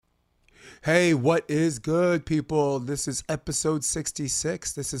Hey, what is good, people? This is episode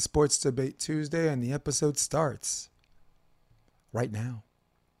 66. This is Sports Debate Tuesday, and the episode starts right now.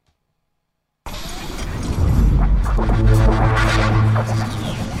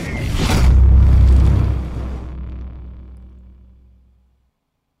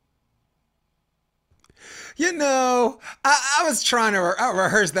 I was trying to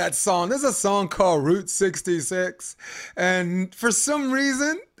rehearse that song. There's a song called Route 66. And for some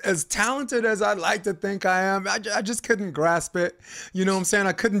reason, as talented as I'd like to think I am, I just couldn't grasp it. You know what I'm saying?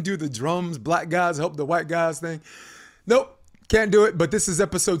 I couldn't do the drums, black guys help the white guys thing. Nope. Can't do it, but this is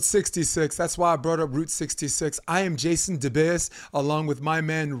episode 66. That's why I brought up Route 66. I am Jason DeBeas, along with my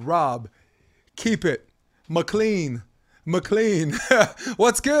man Rob. Keep it. McLean.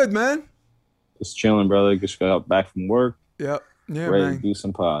 What's good, man? Just chilling, brother. Just got back from work. Yep. Yeah, ready man. to do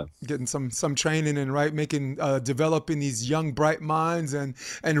some pods. Getting some training and developing these young bright minds and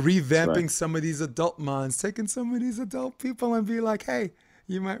revamping some of these adult minds, taking some of these adult people and be like, hey,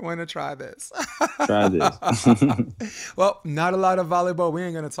 you might want to try this. Try this. Well, not a lot of volleyball. We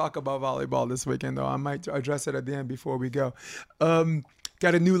ain't going to talk about volleyball this weekend, though. I might address it at the end before we go.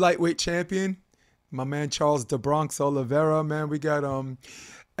 Got a new lightweight champion, my man Charles the Bronx Oliveira. Man, we got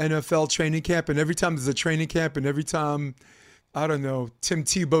NFL training camp, and every time there's a training camp, and every time, I don't know, Tim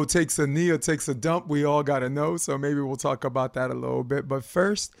Tebow takes a knee or takes a dump, we all got to know. So maybe we'll talk about that a little bit. But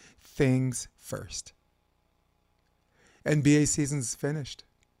first things first. NBA season's finished.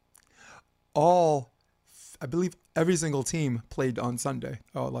 I believe every single team played on Sunday.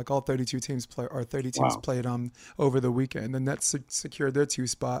 Like all 32 teams played over the weekend. The Nets secured their 2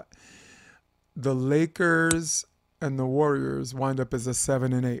 spot. The Lakers and the Warriors wind up as a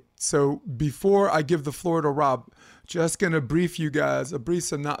 7-8. So before I give the floor to Rob, just going to brief you guys, a brief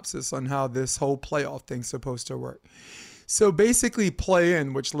synopsis on how this whole playoff thing's supposed to work. So basically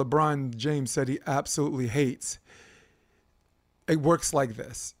play-in, which LeBron James said he absolutely hates, it works like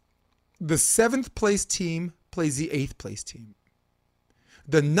this. The 7th place team plays the 8th place team.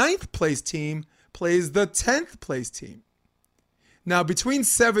 The 9th place team plays the 10th place team. Now, between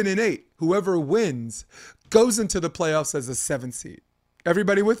 7 and 8, whoever wins goes into the playoffs as a 7th seed.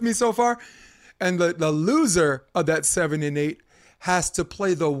 Everybody with me so far? And the loser of that 7 and 8 has to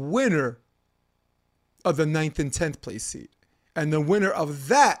play the winner of the 9th and 10th place seed. And the winner of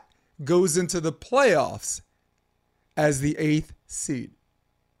that goes into the playoffs as the 8th seed.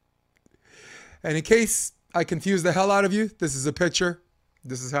 And in case I confuse the hell out of you, this is a picture.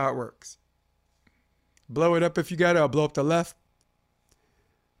 This is how it works. Blow it up if you got it. I'll blow up the left.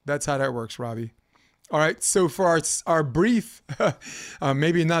 That's how that works, Robbie. All right, so for our brief,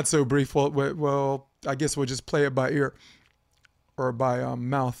 maybe not so brief, well, I guess we'll just play it by ear or by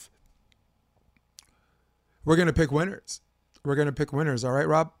mouth. We're going to pick winners. All right,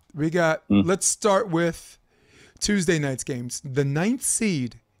 Rob? Let's start with Tuesday night's games. The 9th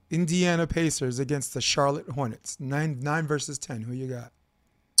seed, Indiana Pacers against the Charlotte Hornets. 9 versus 10. Who you got?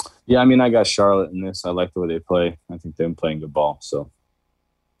 Yeah, I mean, I got Charlotte in this. I like the way they play. I think they're playing good ball, so.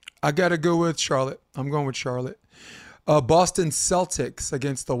 I got to go with Charlotte. I'm going with Charlotte. Boston Celtics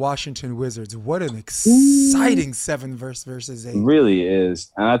against the Washington Wizards. What an exciting 7 versus 8. It really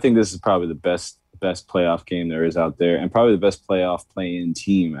is. And I think this is probably the best playoff game there is out there, and probably the best playoff play-in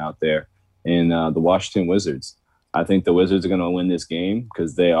team out there in the Washington Wizards. I think the Wizards are going to win this game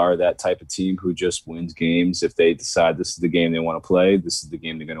because they are that type of team who just wins games. If they decide this is the game they want to play, this is the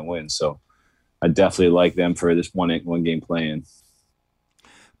game they're going to win. So I definitely like them for this one game play-in.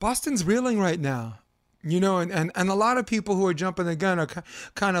 Boston's reeling right now, and a lot of people who are jumping the gun are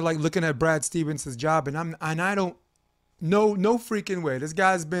kind of like looking at Brad Stevens' job, and I don't no freaking way. This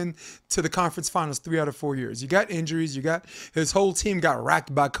guy's been to the conference finals 3 out of 4 years. You got injuries, his whole team got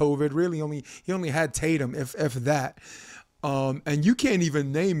racked by COVID. Really, he only had Tatum, if that. And you can't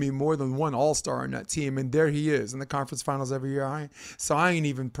even name me more than one all-star on that team, and there he is in the conference finals every year. So I ain't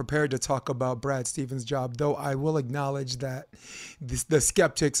even prepared to talk about Brad Stevens' job, though I will acknowledge that the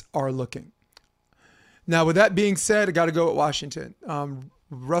skeptics are looking. Now, with that being said, I got to go with Washington.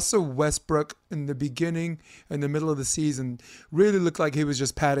 Russell Westbrook in the middle of the season, really looked like he was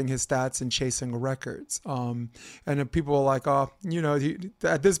just padding his stats and chasing records. And then people are like,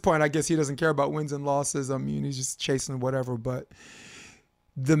 at this point, I guess he doesn't care about wins and losses. I mean, he's just chasing whatever. But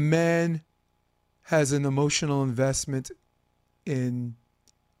the man has an emotional investment in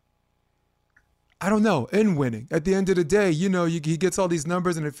winning. At the end of the day, he gets all these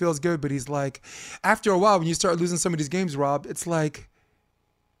numbers and it feels good. But he's like, after a while, when you start losing some of these games, Rob, it's like,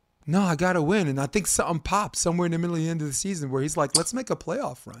 No, I got to win. And I think something popped somewhere in the middle of the end of the season where he's like, let's make a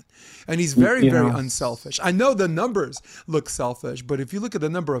playoff run. And he's very, You very know, unselfish. I know the numbers look selfish, but if you look at the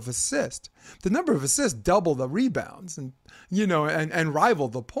number of assists double the rebounds and, and rival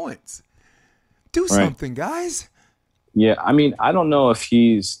the points. Do right? something, guys. Yeah, I mean, I don't know if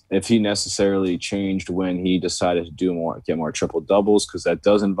he necessarily changed when he decided to get more triple doubles, because that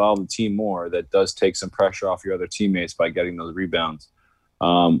does involve the team more. That does take some pressure off your other teammates by getting those rebounds.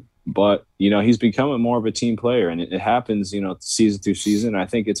 But he's becoming more of a team player, and it happens, season through season. I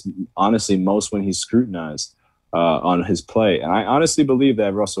think it's honestly most when he's scrutinized on his play, and I honestly believe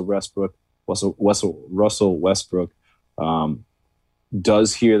that Russell Westbrook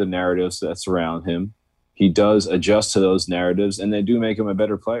does hear the narratives that surround him. He does adjust to those narratives, and they do make him a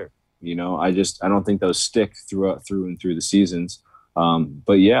better player. I don't think those stick through and through the seasons.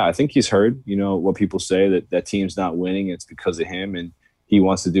 But yeah, I think he's heard, what people say, that team's not winning. It's because of him, and he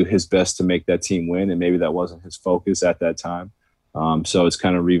wants to do his best to make that team win. And maybe that wasn't his focus at that time. So it's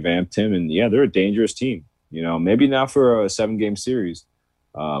kind of revamped him. And yeah, they're a dangerous team. Maybe not for a 7-game series,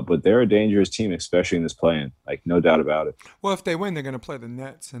 but they're a dangerous team, especially in this play-in. Like, no doubt about it. Well, if they win, they're going to play the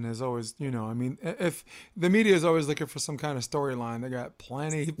Nets, and there's always, if the media is always looking for some kind of storyline, they got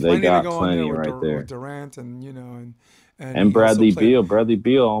plenty to go on there with Durant, and and Bradley Beal. Bradley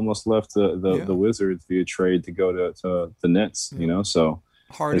Beal almost left the Wizards via trade to go to the Nets. So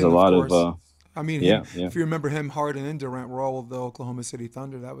Harden, there's a lot of. If you remember him, Harden and Durant were all of the Oklahoma City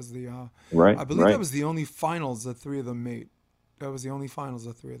Thunder. That was the right. I believe that was the only finals the three of them made. That was the only finals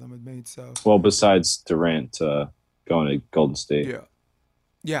the three of them had made. So besides Durant going to Golden State.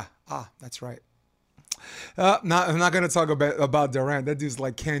 Yeah. That's right. I'm not going to talk about Durant. That dude's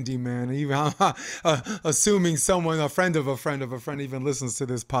like candy, man. Even assuming a friend of a friend of a friend even listens to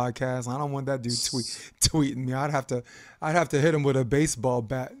this podcast, I don't want that dude tweeting me. I'd have to hit him with a baseball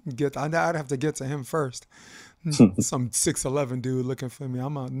bat. I'd have to get to him first. Some 6'11" dude looking for me.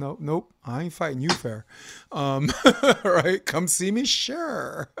 Nope. I ain't fighting you fair. Right? Come see me,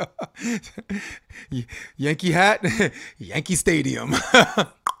 sure. Yankee hat, Yankee Stadium.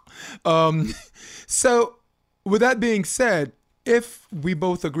 So, with that being said, if we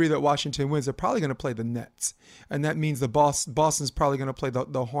both agree that Washington wins, they're probably going to play the Nets, and that means Boston's probably going to play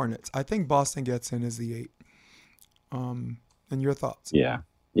the Hornets. I think Boston gets in as the 8. And your thoughts? Yeah.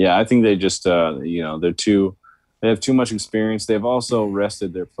 I think they just they have too much experience. They've also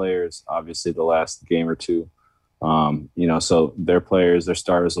rested their players, obviously, the last game or two. So their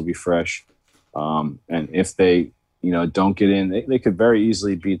starters will be fresh. And if they don't get in, they could very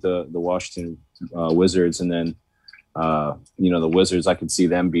easily beat the Washington Wizards, and then the Wizards, I could see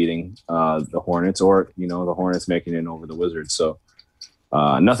them beating the Hornets, or the Hornets making it over the Wizards. So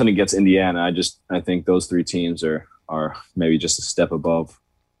nothing against Indiana. I think those three teams are maybe just a step above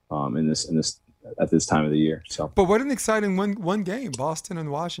in this at this time of the year. So, but what an exciting one game, Boston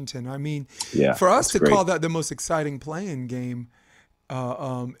and Washington. I mean, yeah, for us to call that the most exciting play-in game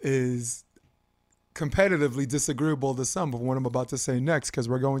is competitively disagreeable to some of what I'm about to say next, because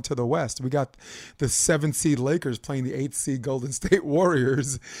we're going to the West. We got the 7th seed Lakers playing the 8th seed Golden State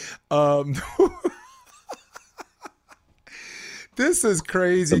Warriors. This is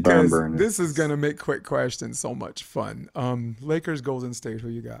crazy because this is going to make quick questions so much fun. Lakers, Golden State, who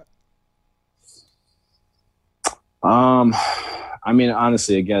you got? I mean,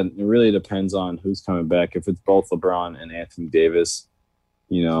 honestly, again, it really depends on who's coming back. If it's both LeBron and Anthony Davis,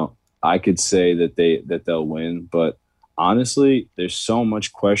 I could say that they'll win. But honestly, there's so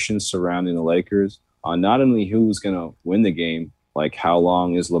much questions surrounding the Lakers on not only who's going to win the game, like how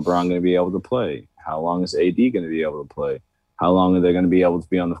long is LeBron going to be able to play? How long is AD going to be able to play? How long are they going to be able to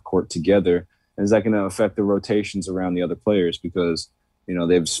be on the court together? And is that going to affect the rotations around the other players? Because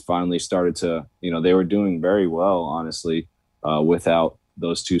they've finally started to, they were doing very well, honestly, without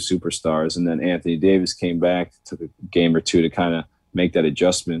those two superstars. And then Anthony Davis came back, took a game or two to kind of make that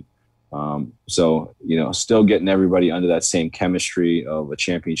adjustment. So, still getting everybody under that same chemistry of a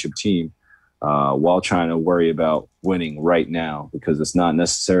championship team while trying to worry about winning right now, because it's not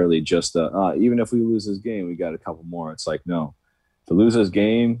necessarily just even if we lose this game, we got a couple more. It's like, no, to lose this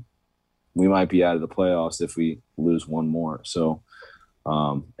game, we might be out of the playoffs if we lose one more. So,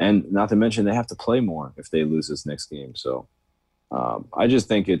 and not to mention they have to play more if they lose this next game. So I just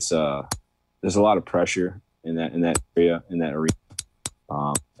think it's there's a lot of pressure in that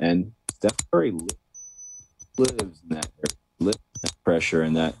arena. And Steph Curry lives in that pressure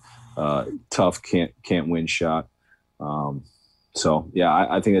and that tough can't win shot. So yeah,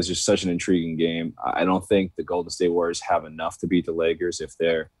 I think it's just such an intriguing game. I don't think the Golden State Warriors have enough to beat the Lakers if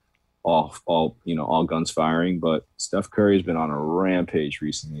they're all guns firing. But Steph Curry's been on a rampage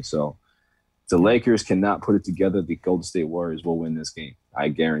recently, so the Yeah. Lakers cannot put it together. The Golden State Warriors will win this game. I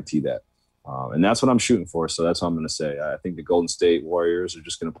guarantee that. And that's what I'm shooting for. So that's what I'm going to say. I think the Golden State Warriors are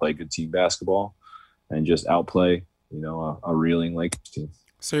just going to play good team basketball and just outplay, a reeling Lakers team.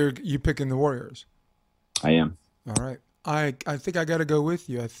 So you picking the Warriors? I am. All right. I think I got to go with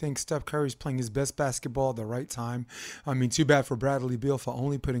you. I think Steph Curry's playing his best basketball at the right time. I mean, too bad for Bradley Beal for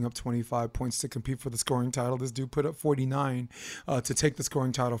only putting up 25 points to compete for the scoring title. This dude put up 49 to take the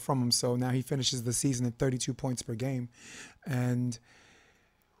scoring title from him. So now he finishes the season at 32 points per game. And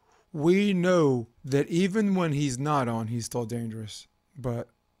we know that even when he's not on, he's still dangerous. But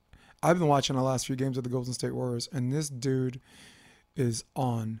I've been watching the last few games of the Golden State Warriors, and this dude is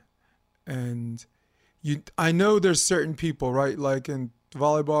on. And I know there's certain people, right? Like in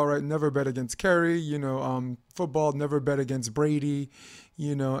volleyball, right? Never bet against Curry. Football, never bet against Brady.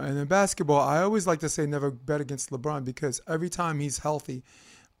 And in basketball, I always like to say never bet against LeBron because every time he's healthy,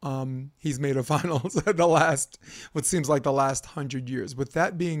 he's made a finals what seems like the last 100 years. With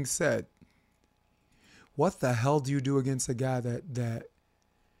that being said, what the hell do you do against a guy that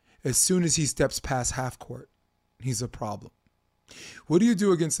as soon as he steps past half court, he's a problem? What do you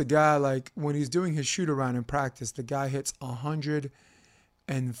do against a guy like when he's doing his shoot around in practice, the guy hits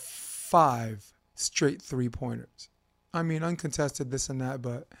 105 straight 3-pointers? I mean, uncontested this and that,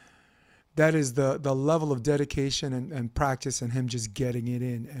 but that is the level of dedication and practice and him just getting it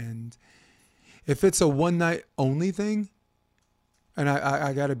in. And if it's a one night only thing, and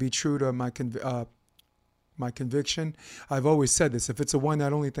I got to be true to my conviction, I've always said this. If it's a one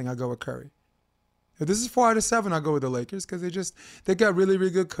night only thing, I go with Curry. If this is 4 out of 7, I'll go with the Lakers because they got really,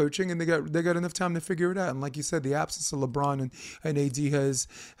 really good coaching and they got enough time to figure it out. And like you said, the absence of LeBron and AD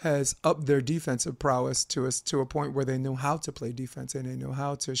has upped their defensive prowess to a point where they know how to play defense and they know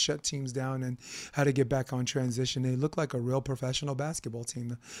how to shut teams down and how to get back on transition. They look like a real professional basketball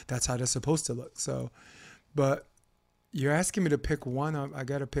team. That's how they're supposed to look. So, but you're asking me to pick one. I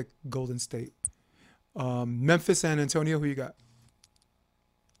got to pick Golden State. Memphis, San Antonio. Who you got?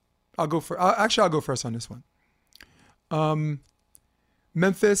 I'll go first on this one.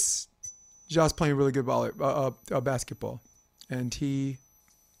 Memphis, Ja's playing really good basketball, and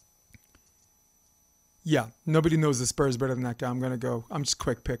nobody knows the Spurs better than that guy. I'm just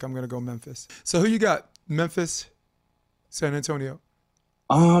quick pick. I'm gonna go Memphis. So who you got? Memphis, San Antonio.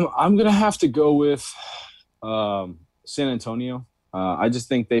 I'm gonna have to go with San Antonio. I just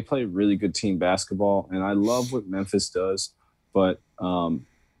think they play really good team basketball, and I love what Memphis does, but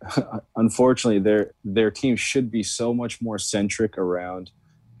unfortunately, their team should be so much more centric around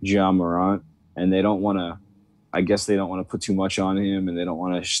Ja Morant, and they don't want to. I guess they don't want to put too much on him, and they don't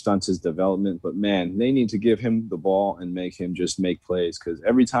want to stunt his development. But man, they need to give him the ball and make him just make plays because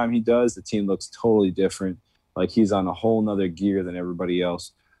every time he does, the team looks totally different. Like he's on a whole nother gear than everybody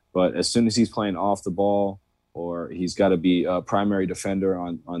else. But as soon as he's playing off the ball, or he's got to be a primary defender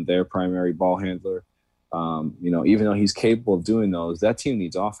on their primary ball handler. Even though he's capable of doing those, that team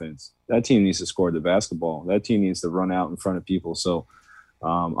needs offense. That team needs to score the basketball. That team needs to run out in front of people. So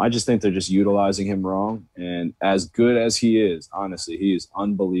I just think they're just utilizing him wrong. And as good as he is, honestly, he is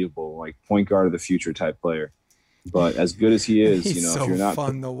unbelievable, like point guard of the future type player. But as good as he is, He's so if you're not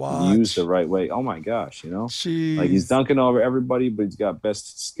used the right way, oh my gosh, Jeez. Like he's dunking over everybody, but he's got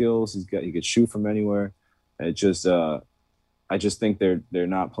best skills. He could shoot from anywhere. It just I just think they're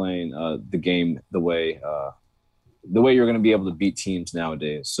not playing the game the way you're going to be able to beat teams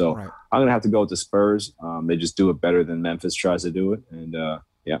nowadays. So right. I'm going to have to go with the Spurs. They just do it better than Memphis tries to do it, and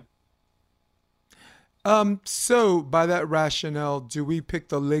yeah. So by that rationale, do we pick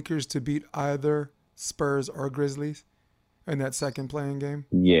the Lakers to beat either Spurs or Grizzlies in that second playing game?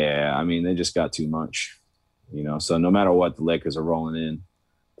 Yeah, I mean they just got too much, So no matter what, the Lakers are rolling in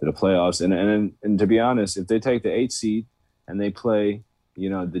to the playoffs, and to be honest, if they take the 8th seed and they play,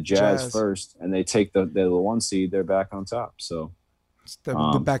 the Jazz first, and they take the 1 seed, they're back on top. So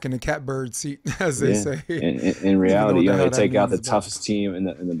they're back in the catbird seat, as they say. In reality, they take out the toughest team in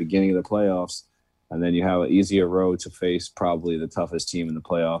the beginning of the playoffs, and then you have an easier road to face probably the toughest team in the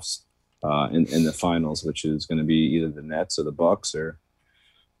playoffs in the finals, which is going to be either the Nets or the Bucks or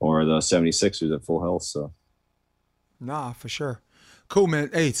the 76ers at full health. So, nah, for sure. Cool, man.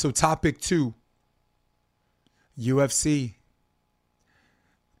 Hey, so topic 2. UFC.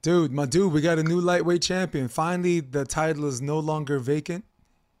 Dude, we got a new lightweight champion. Finally, the title is no longer vacant.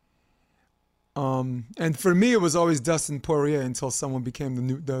 And for me, it was always Dustin Poirier until someone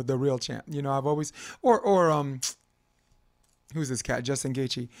became the real champ. I've always who's this cat? Justin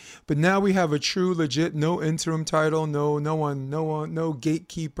Gaethje. But now we have a true, legit, no interim title, no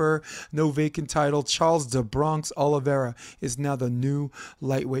gatekeeper, no vacant title. Charles de Bronx Oliveira is now the new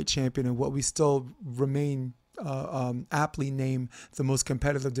lightweight champion, and what we still remain aptly named the most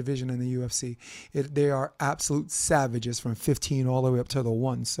competitive division in the UFC. They are absolute savages from 15 all the way up to the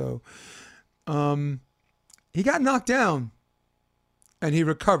one. So he got knocked down, and he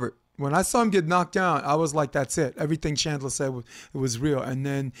recovered. When I saw him get knocked down, I was like, that's it. Everything Chandler said it was real. And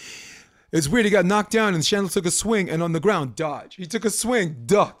then it's weird. He got knocked down, and Chandler took a swing, and on the ground, dodge. He took a swing,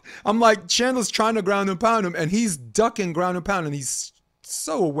 duck. I'm like, Chandler's trying to ground and pound him, and he's ducking ground and pound, and he's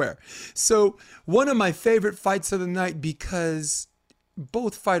so aware. So one of my favorite fights of the night, because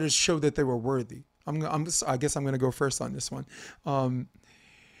both fighters showed that they were worthy. I guess I'm going to go first on this one.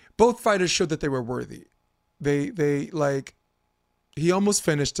 Both fighters showed that they were worthy. They like... He almost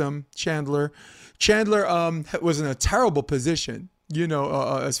finished him, Chandler. Chandler was in a terrible position,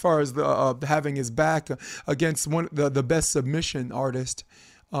 as far as the having his back against the best submission artist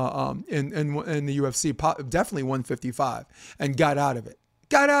in the UFC, definitely 155, and got out of it.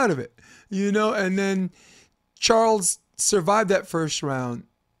 And then Charles survived that first round,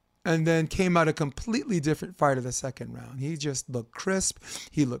 and then came out a completely different fighter the second round. He just looked crisp.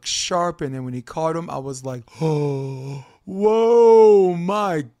 He looked sharp. And then when he caught him, I was like, oh, whoa,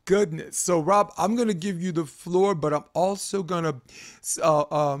 my goodness. So, Rob, I'm going to give you the floor, but I'm also going to,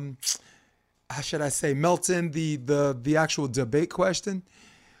 how should I say, melt in the actual debate question.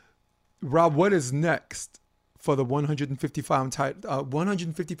 Rob, what is next for the 150-pound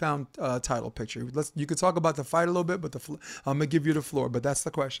title picture? You could talk about the fight a little bit, but I'm gonna give you the floor. But that's the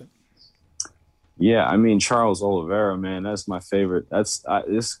question. Yeah, I mean, Charles Oliveira, man, that's my favorite. This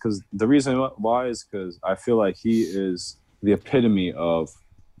because the reason why is because I feel like he is the epitome of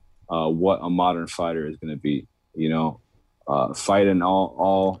what a modern fighter is going to be. Fight in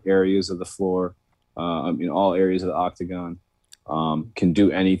all areas of the floor, all areas of the octagon. Can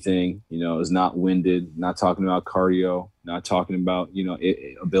do anything, is not winded, not talking about cardio, not talking about,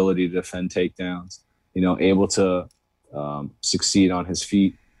 ability to defend takedowns, able to succeed on his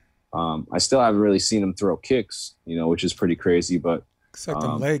feet. I still haven't really seen him throw kicks, which is pretty crazy, but except the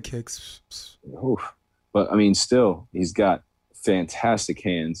leg kicks. Oof. But I mean, still, he's got fantastic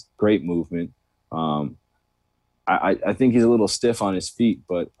hands, great movement. I think he's a little stiff on his feet,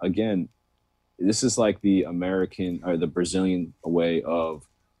 but again, this is like the American or the Brazilian way of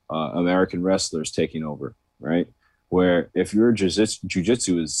American wrestlers taking over, right? Where if your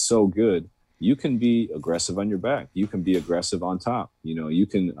jiu-jitsu is so good, you can be aggressive on your back. You can be aggressive on top. You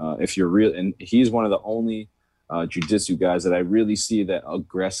can, if you're real, and he's one of the only jiu-jitsu guys that I really see that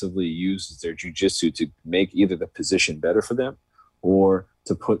aggressively uses their jiu-jitsu to make either the position better for them or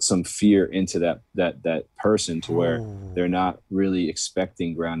to put some fear into that person to where they're not really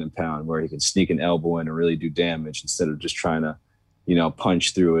expecting ground and pound, where he can sneak an elbow in and really do damage instead of just trying to,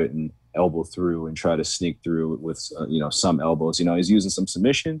 punch through it and elbow through and try to sneak through with, some elbows. He's using some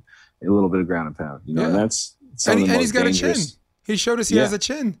submission and a little bit of ground and pound, and that's and he's got dangerous. A chin. He showed us he has a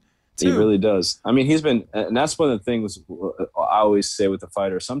chin too. He really does. I mean, he's been, and that's one of the things I always say with the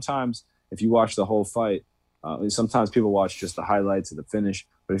fighter. Sometimes if you watch the whole fight, sometimes people watch just the highlights of the finish,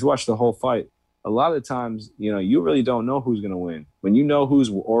 but if you watch the whole fight, a lot of the times, you really don't know who's going to win. When you know who's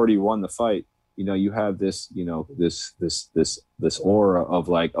already won the fight, you have this, this aura of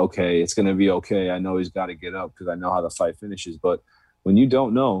like, okay, it's going to be okay. I know he's got to get up because I know how the fight finishes. But when you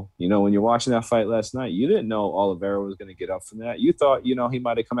don't know, when you're watching that fight last night, you didn't know Oliveira was going to get up from that. You thought, he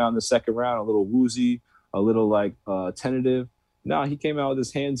might have come out in the second round a little woozy, a little like tentative. No, he came out with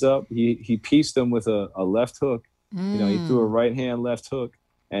his hands up. He pieced him with a left hook. He threw a right hand left hook,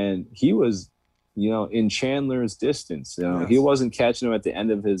 and he was, in Chandler's distance. Yes. He wasn't catching him at the end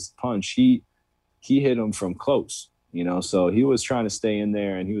of his punch. He hit him from close. So he was trying to stay in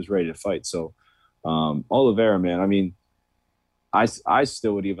there, and he was ready to fight. So Oliveira, man, I mean, I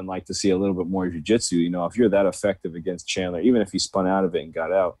still would even like to see a little bit more jiu-jitsu. If you're that effective against Chandler, even if he spun out of it and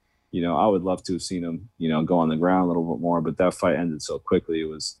got out. I would love to have seen him, go on the ground a little bit more, but that fight ended so quickly. It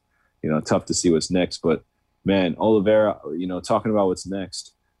was, tough to see what's next. But man, Oliveira, talking about what's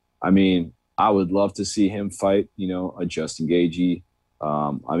next. I mean, I would love to see him fight, a Justin Gaethje.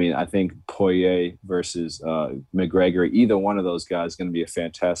 I think Poirier versus McGregor, either one of those guys is going to be a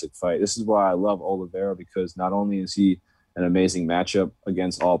fantastic fight. This is why I love Oliveira, because not only is he an amazing matchup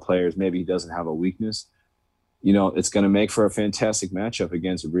against all players, maybe he doesn't have a weakness. It's going to make for a fantastic matchup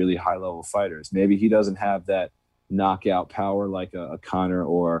against really high-level fighters. Maybe he doesn't have that knockout power like a Conor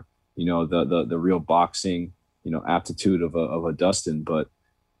or, the real boxing, aptitude of a Dustin, but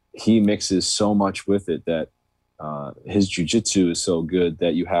he mixes so much with it that his jujitsu is so good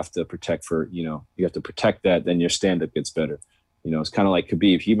that you have to protect you have to protect that. Then your stand up gets better. It's kind of like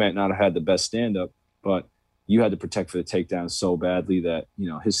Khabib. He might not have had the best stand up, but you had to protect for the takedown so badly that,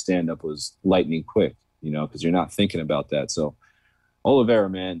 his stand up was lightning quick, because you're not thinking about that. So Oliveira,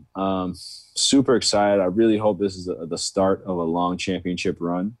 man, super excited. I really hope this is the start of a long championship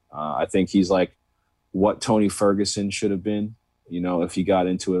run. I think he's like what Tony Ferguson should have been, if he got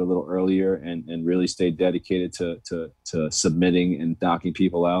into it a little earlier and really stayed dedicated to submitting and knocking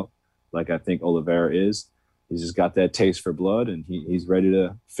people out, like I think Oliveira is. He's just got that taste for blood, and he's ready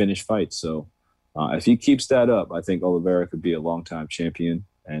to finish fights. So if he keeps that up, I think Oliveira could be a long-time champion.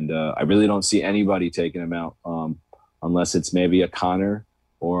 And I really don't see anybody taking him out unless it's maybe a Conor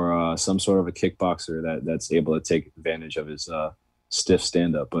or some sort of a kickboxer that's able to take advantage of his stiff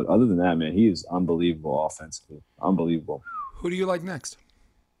stand-up. But other than that, man, he is unbelievable offensively. Unbelievable. Who do you like next?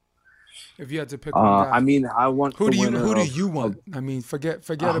 If you had to pick one guy, I mean, I want. Who do you want? I mean, forget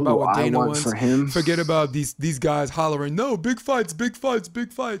about what Dana wants. For him. Forget about these guys hollering, "No, big fights, big fights,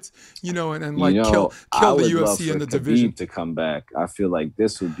 big fights." And like kill the UFC in the division. Khabib to come back, I feel like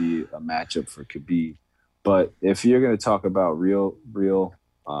this would be a matchup for Khabib. But if you're going to talk about real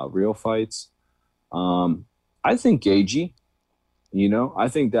fights, I think Gaethje. I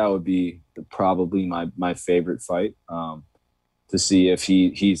think that would be probably my favorite fight. To see if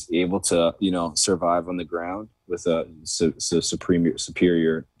he's able to, survive on the ground with a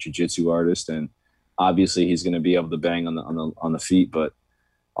superior jiu-jitsu artist. And obviously he's going to be able to bang on the feet. But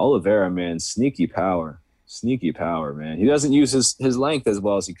Oliveira, man, sneaky power, man. He doesn't use his length as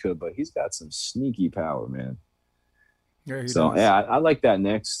well as he could, but he's got some sneaky power, man. Yeah, I like that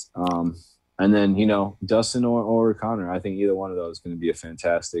next. And then, Dustin or Conor, I think either one of those is going to be a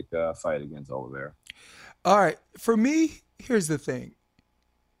fantastic fight against Oliveira. All right. For me, here's the thing.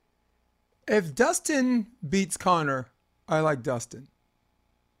 If Dustin beats Conor, I like Dustin.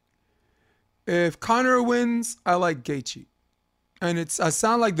 If Conor wins, I like Gaethje. And I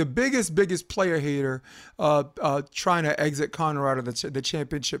sound like the biggest player hater trying to exit Conor out of the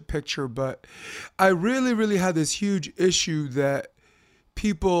championship picture, but I really, really had this huge issue that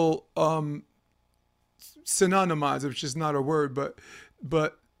people synonymize, which is not a word,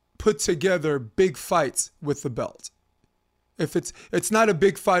 but put together big fights with the belt. If it's not a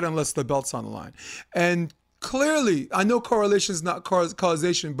big fight unless the belt's on the line. And clearly, I know correlation is not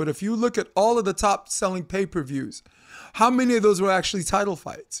causation, but if you look at all of the top selling pay-per-views, how many of those were actually title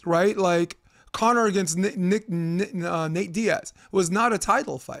fights, right? Like Conor against Nate Diaz was not a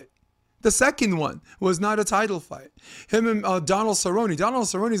title fight. The second one was not a title fight. Him and Donald Cerrone. Donald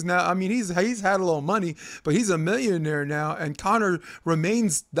Cerrone's now, I mean, he's had a little money, but he's a millionaire now, and Conor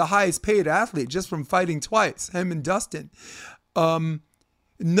remains the highest paid athlete just from fighting twice, him and Dustin. None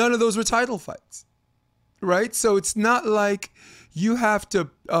of those were title fights, right? So it's not like you have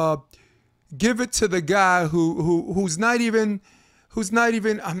to give it to the guy who's not even,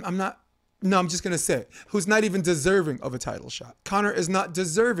 I'm just going to say it, who's not even deserving of a title shot. Conor is not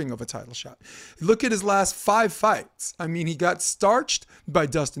deserving of a title shot. Look at his last 5 fights. I mean, he got starched by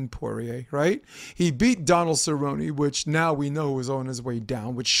Dustin Poirier, right? He beat Donald Cerrone, which now we know was on his way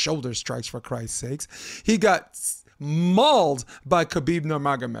down, with shoulder strikes, for Christ's sakes. He got mauled by Khabib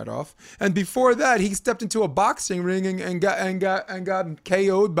Nurmagomedov, and before that, he stepped into a boxing ring and got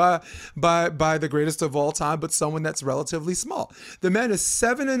KO'd by the greatest of all time, but someone that's relatively small. The man is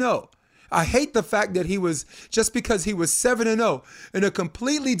 7-0. I hate the fact that just because he was 7-0 in a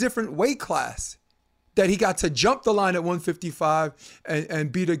completely different weight class, that he got to jump the line at 155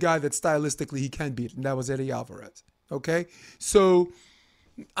 and beat a guy that stylistically he can beat, and that was Eddie Alvarez. Okay? So,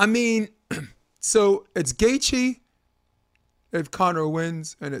 I mean, so it's Gaethje if Conor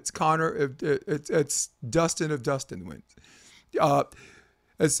wins, and it's Conor if it's Dustin if Dustin wins.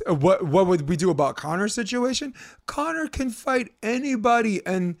 What would we do about Conor's situation? Conor can fight anybody,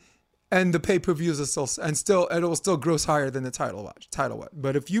 and the pay-per-views are it'll still gross higher than the title watch.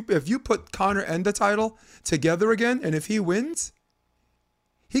 But if you put Conor and the title together again, and if he wins,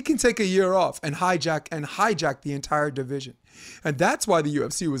 he can take a year off and hijack the entire division. And that's why the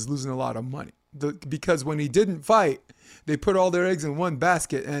UFC was losing a lot of money. Because when he didn't fight, they put all their eggs in one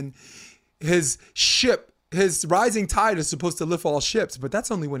basket, and his rising tide is supposed to lift all ships, but that's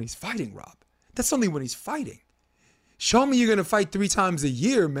only when he's fighting, Rob. That's only when he's fighting. Show me you're going to fight 3 times a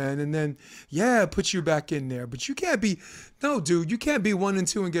year, man, and then, put you back in there. But you can't be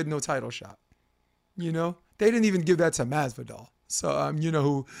 1-2 and get no title shot. They didn't even give that to Masvidal. So,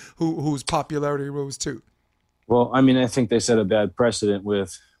 whose popularity rose too. Well, I mean, I think they set a bad precedent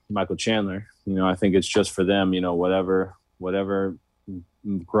with Michael Chandler. I think it's just for them, whatever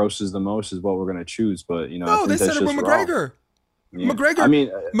grosses the most is what we're going to choose. But, you know, I No, they think said that's it with just wrong. McGregor. Yeah. I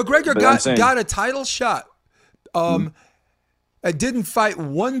mean, McGregor but I'm saying, got a title shot. I didn't fight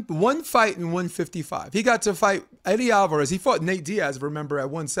one fight in 155. He got to fight Eddie Alvarez. He fought Nate Diaz, remember, at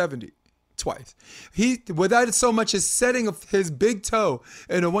 170 twice. He, without so much as setting of his big toe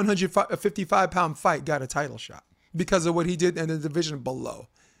in a 155-pound fight, got a title shot because of what he did in the division below.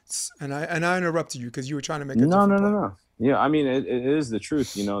 And I interrupted you because you were trying to make a different point. No. Yeah, I mean, it is the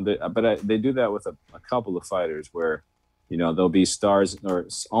truth, you know. They do that with a couple of fighters where, you know, they'll be stars or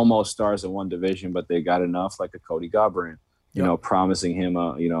almost stars in one division, but they got enough, like a Cody Garbrandt, you know, promising him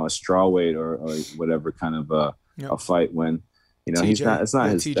a strawweight or whatever kind of a fight when, you know, he's not. It's not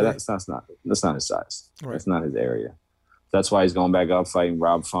his. That's not his size. Right. That's not his area. That's why he's going back up fighting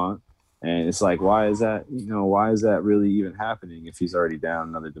Rob Font. And it's like, why is that? You know, why is that really even happening if he's already down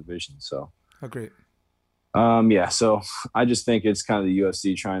another division? So, agreed. Yeah. So I just think it's kind of the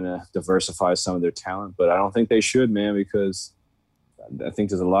UFC trying to diversify some of their talent, but I don't think they should, man, because I think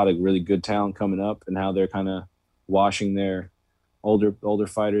there's a lot of really good talent coming up, and how they're kind of washing their older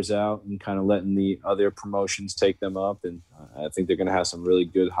fighters out and kind of letting the other promotions take them up. And I think they're going to have some really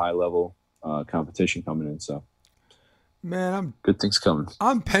good high level competition coming in. So, man, good things coming.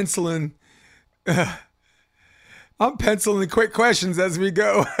 I'm penciling quick questions as we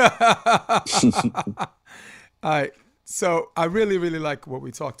go. All right. So I really, really like what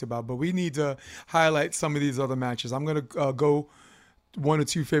we talked about, but we need to highlight some of these other matches. I'm going to go one or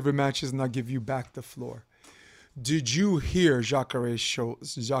two favorite matches, and I'll give you back the floor. Did you hear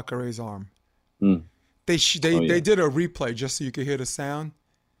Jacare's arm? They did a replay just so you could hear the sound.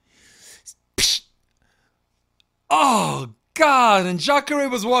 Oh God! And Jacare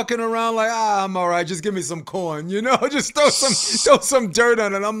was walking around like, I'm all right. Just give me some corn, you know. Just throw some dirt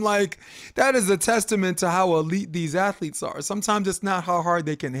on it. I'm like, that is a testament to how elite these athletes are. Sometimes it's not how hard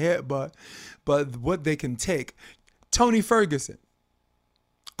they can hit, but what they can take. Tony Ferguson.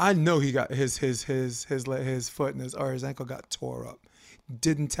 I know he got his foot and his ankle got tore up.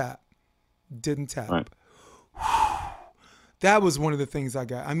 Didn't tap. Right. That was one of the things I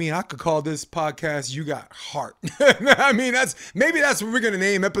got. I mean, I could call this podcast "You Got Heart." I mean, that's what we're gonna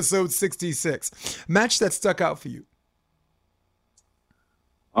name episode 66. Match that stuck out for you.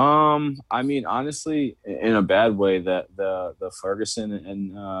 I mean, honestly, in a bad way, that the Ferguson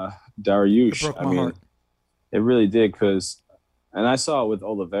and Dariush. I mean, heart. It really did, because. And I saw it with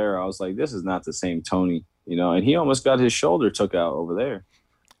Oliveira. I was like, this is not the same Tony, you know. And he almost got his shoulder took out over there.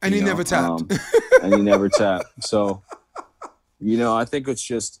 And he never tapped. So, you know, I think it's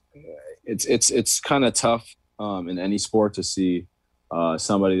just it's kind of tough in any sport to see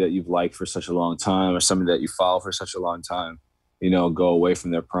somebody that you've liked for such a long time, or somebody that you follow for such a long time, you know, go away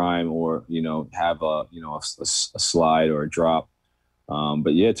from their prime, or, you know, have a slide or a drop.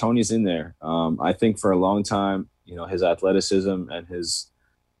 But yeah, Tony's in there. I think for a long time, you know, his athleticism and his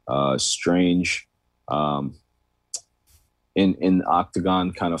strange in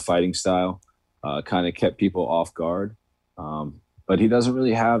octagon kind of fighting style kind of kept people off guard. But he doesn't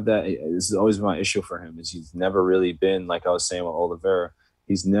really have that. This is always my issue for him, is he's never really been, like I was saying with Oliveira,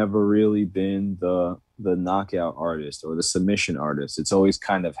 he's never really been the knockout artist or the submission artist. It's always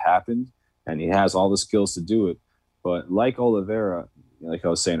kind of happened, and he has all the skills to do it. But like Oliveira, like I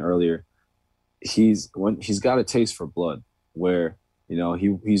was saying earlier, he's got a taste for blood, where, you know,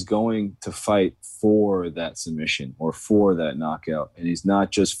 he's going to fight for that submission or for that knockout, and he's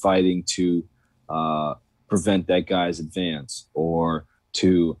not just fighting to prevent that guy's advance or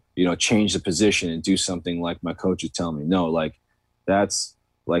to, you know, change the position and do something like my coach is telling me. No, like that's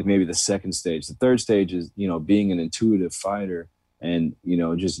like maybe the second stage. The third stage is, you know, being an intuitive fighter and, you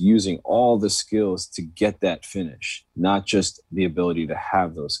know, just using all the skills to get that finish, not just the ability to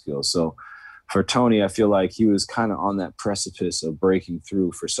have those skills. So for Tony, I feel like he was kind of on that precipice of breaking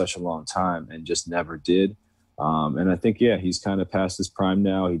through for such a long time and just never did. And I think, yeah, he's kind of past his prime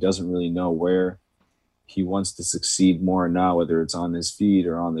now. He doesn't really know where he wants to succeed more or not, whether it's on his feet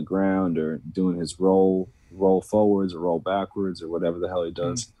or on the ground or doing his roll forwards or roll backwards or whatever the hell he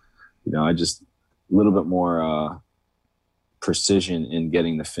does. You know, I just a little bit more precision in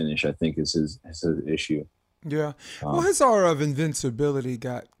getting the finish, I think, is his issue. Yeah. Well, his aura of invincibility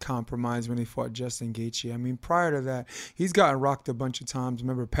got compromised when he fought Justin Gaethje. I mean, prior to that, he's gotten rocked a bunch of times.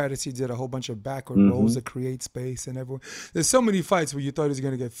 Remember, Pettis did a whole bunch of backward rolls to create space, and everyone. There's so many fights where you thought he was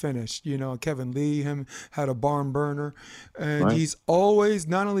going to get finished. You know, Kevin Lee, him had a barn burner, and he's always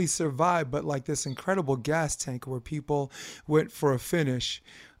not only survived, but like this incredible gas tank where people went for a finish.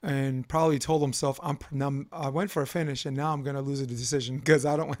 and probably told himself, I went for a finish and now I'm gonna lose a decision because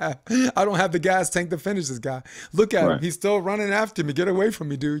I don't have the gas tank to finish this guy. Look at him, Right. he's still running after me. Get away from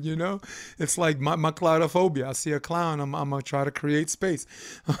me, dude. You know, it's like my cloudophobia. I see a clown, I'm gonna try to create space,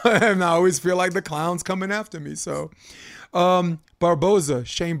 and I always feel like the clown's coming after me. So, Barboza,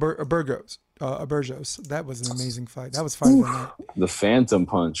 Burgos. That was an amazing fight. That was fight of the night. The Phantom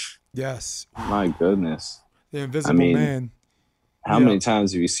Punch. Yes, My goodness. the I Invisible mean, Man. how Yeah, many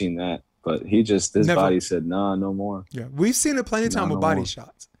times have you seen that? But his never. body said, nah, no more. Yeah, we've seen it plenty of No, time with no body more.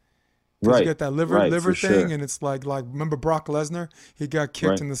 shots. Because you Right. got that Right. liver For thing, sure. and it's like remember Brock Lesnar? He got kicked,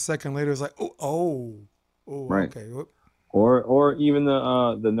 Right. and the second later, it's like oh, Right. okay. Or even the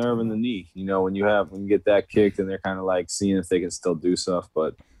Talking nerve in the about knee. You know, when you get that kicked and they're kind of like seeing if they can still do stuff.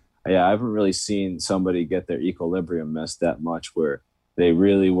 But yeah, I haven't really seen somebody get their equilibrium messed that much where they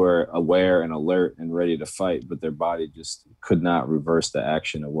really were aware and alert and ready to fight, but their body just could not reverse the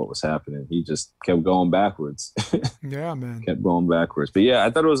action of what was happening. He just kept going backwards, yeah, man. kept going backwards. But yeah, I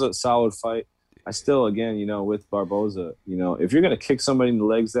thought it was a solid fight. I still, again, with Barboza, if you're gonna kick somebody in the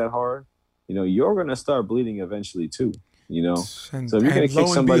legs that hard, you're gonna start bleeding eventually too. So if you're gonna And kick lo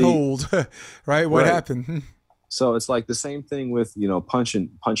and somebody, behold, right? What right? happened? So it's like the same thing with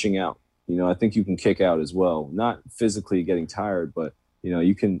punching out. I think you can kick out as well, not physically getting tired, but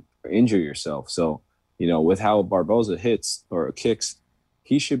you can injure yourself. So with how Barboza hits or kicks,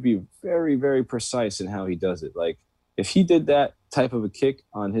 he should be very, very precise in how he does it. Like if he did that type of a kick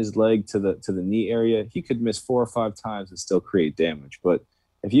on his leg to the knee area, he could miss 4 or 5 times and still create damage. But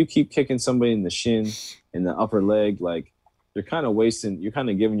if you keep kicking somebody in the shin, in the upper leg, like you're kind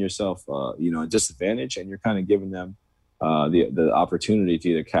of giving yourself, a disadvantage, and you're kind of giving them the opportunity to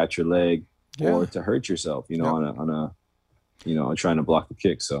either catch your leg Yeah. or to hurt yourself, Yep. on trying to block the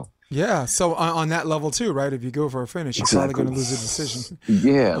kick. So Yeah. So on that level too, right? If you go for a finish, you're probably exactly, going to lose a decision.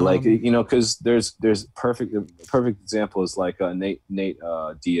 yeah, like Um, because there's perfect example is like Nate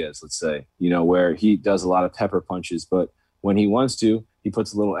Diaz, let's say, where he does a lot of pepper punches, but when he wants to, he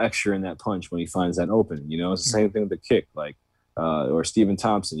puts a little extra in that punch when he finds that opening. It's the same thing with the kick, like or Stephen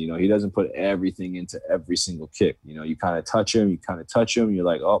Thompson. He doesn't put everything into every single kick. You kind of touch him, you're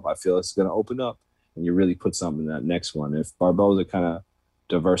like, oh, I feel it's going to open up, and you really put something in that next one. If Barboza kind of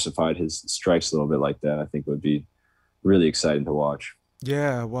diversified his strikes a little bit like that, I think it would be really exciting to watch.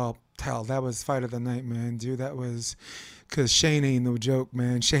 yeah. Well, hell, that was fight of the night, man, dude. That was because Shane ain't no joke,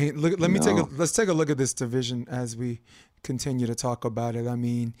 man. Shane, look. No, Let's take a look at this division as we continue to talk about it. I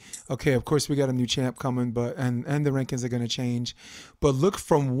mean, okay, of course we got a new champ coming, but and the rankings are going to change, but look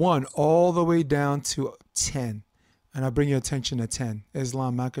from 1 all the way down to 10. And I bring your attention to 10,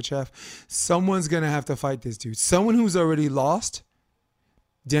 Islam Makhachev. Someone's going to have to fight this dude. Someone who's already lost,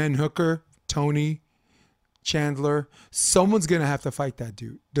 Dan Hooker, Tony, Chandler. Someone's going to have to fight that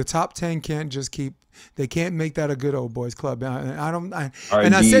dude. The top 10 they can't make that a good old boys club. And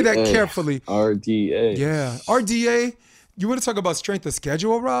I say that carefully. RDA. Yeah. RDA, you want to talk about strength of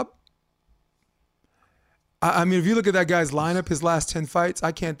schedule, Rob? I mean, if you look at that guy's lineup, his last 10 fights,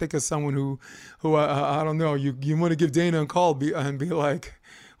 I can't think of someone who I don't know. You want to give Dana a call and be like,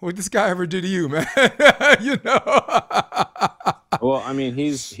 what this guy ever did to you, man? you know? Well, I mean,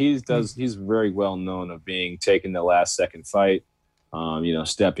 he's very well known of being taking the last second fight,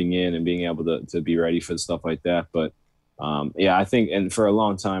 stepping in and being able to be ready for stuff like that. But yeah, I think, and for a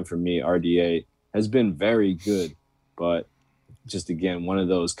long time for me, RDA has been very good, but just again, one of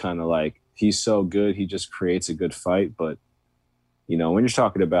those kind of like, he's so good, he just creates a good fight. But when you're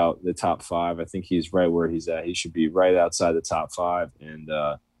talking about the top 5, I think he's right where he's at. He should be right outside the top 5, and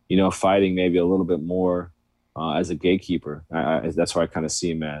fighting maybe a little bit more as a gatekeeper. That's where I kind of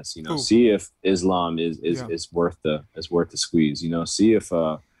see him as. See if Islam is worth the squeeze. See if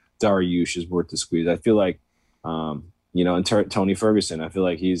Dariush is worth the squeeze. I feel like and Tony Ferguson, I feel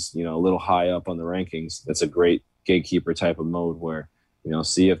like he's a little high up on the rankings. That's a great gatekeeper type of mode where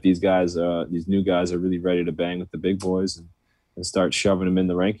see if these new guys are really ready to bang with the big boys and start shoving them in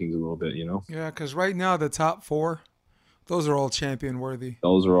the rankings a little bit. Yeah, because right now the top 4, those are all champion worthy.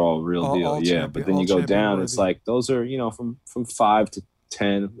 Those are all real deal. Yeah, but then you go down, worthy. It's like those are from 5 to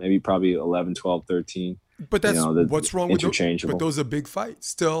 10, maybe probably 11, 12, 13. But that's what's wrong with those. But those are big fights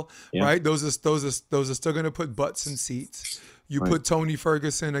still, right? Those are still going to put butts in seats. You put Tony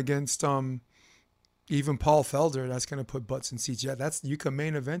Ferguson against even Paul Felder, that's going to put butts in seats. Yeah, you can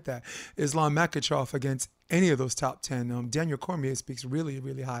main event that. Islam Makhachev against any of those top 10. Daniel Cormier speaks really,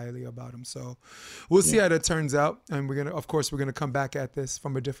 really highly about him. So we'll see how that turns out. And we're going to come back at this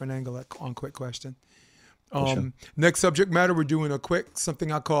from a different angle on Quick Question. Sure. Next subject matter, we're doing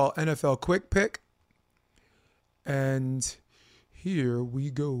something I call NFL Quick Pick. And Here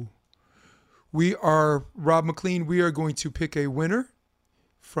we go. We are Rob McLean. We are going to pick a winner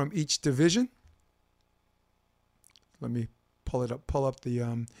from each division. Let me pull it up. Pull up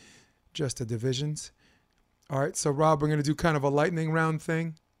the just the divisions. All right. So Rob, we're going to do kind of a lightning round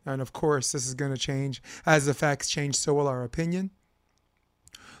thing, and of course, this is going to change as the facts change. So will our opinion.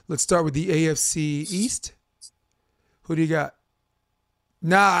 Let's start with the AFC East. Who do you got?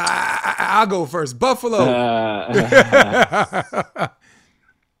 Nah, I'll go first. Buffalo.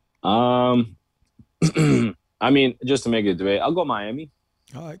 I mean, just to make it a debate, I'll go Miami.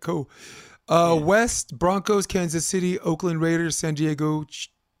 All right, cool. West, Broncos, Kansas City, Oakland Raiders, San Diego.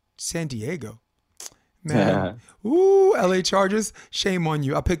 San Diego. Man. Ooh, LA Chargers. Shame on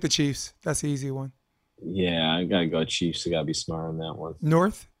you. I'll pick the Chiefs. That's the easy one. Yeah, I gotta go Chiefs. I gotta be smart on that one.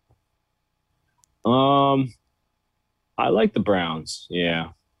 North. I like the Browns. Yeah.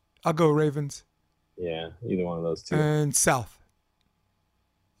 I'll go Ravens. Yeah, either one of those two. And South.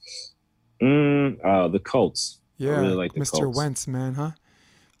 The Colts. Yeah, I really like the Mr. Colts. Wentz, man, huh?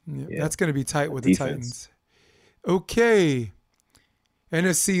 Yeah. That's going to be tight with Defense. the Titans. Okay.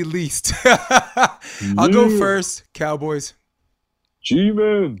 NFC least. I'll go first. Cowboys.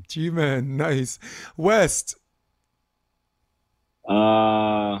 G-Man. G-Man, nice. West.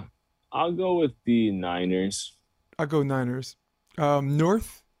 I'll go with the Niners. I'll go Niners.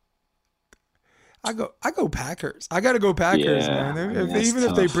 North. I go Packers. I got to go Packers, Yeah, man. I mean, Even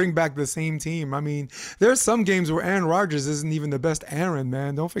if they tough. bring back the same team. I mean, there's some games where Aaron Rodgers isn't even the best Aaron,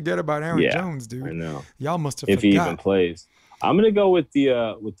 man. Don't forget about Aaron Jones, dude. I know. Y'all must have If forgot. he even plays. I'm gonna go with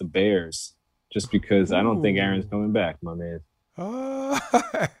the Bears, just because I don't think Aaron's coming back, my man.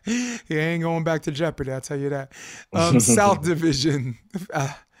 He ain't going back to Jeopardy, I'll tell you that. South Division.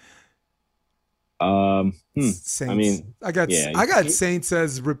 Saints. I mean, I got yeah, Saints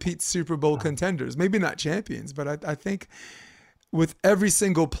as repeat Super Bowl contenders. Maybe not champions, but I think with every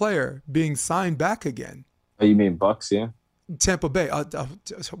single player being signed back again. Oh, you mean Bucks? Yeah. Tampa Bay. What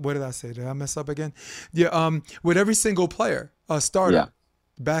did I say? Did I mess up again? Yeah. With every single player, a starter,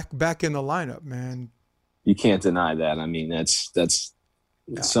 back in the lineup, man. You can't deny that. I mean, that's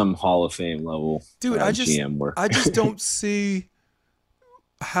some Hall of Fame level, dude. GM work. I just don't see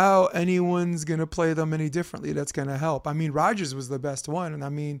how anyone's gonna play them any differently. That's gonna help. I mean, Rodgers was the best one, and I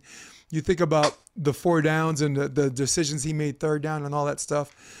mean, you think about the 4 downs and the decisions he made third down and all that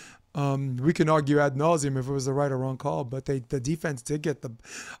stuff. We can argue ad nauseum if it was the right or wrong call, but the defense did get the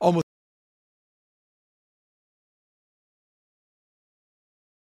almost.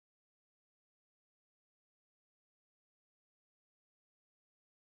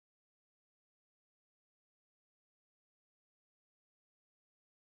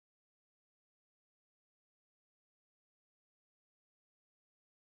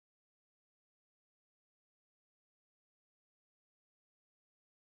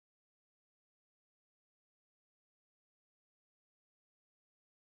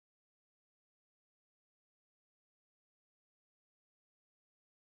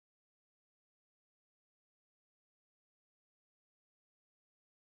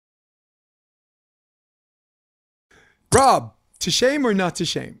 Rob, to shame or not to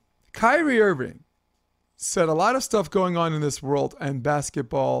shame? Kyrie Irving said a lot of stuff going on in this world and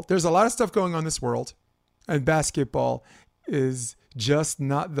basketball. There's a lot of stuff going on in this world, and basketball is just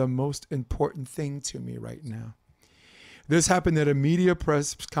not the most important thing to me right now. This happened at a media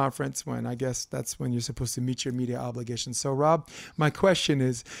press conference when I guess that's when you're supposed to meet your media obligations. So, Rob, my question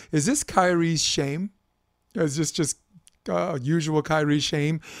is this Kyrie's shame? Is this just usual Kyrie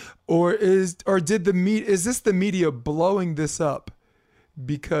shame? Or is this the media blowing this up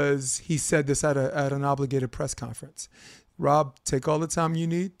because he said this at an obligated press conference? Rob, take all the time you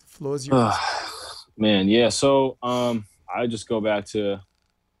need. The floor is yours. Man, yeah. So I just go back to,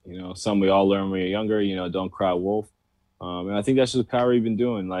 something we all learn when you're younger, don't cry wolf. And I think that's just what Kyrie been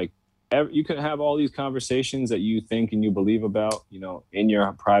doing. Like, you can have all these conversations that you think and you believe about, in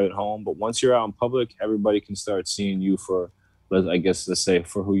your private home. But once you're out in public, everybody can start seeing you for, let's say,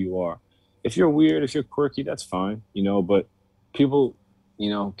 for who you are. If you're weird, if you're quirky, that's fine, but people,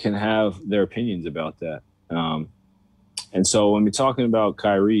 can have their opinions about that. And so when we're talking about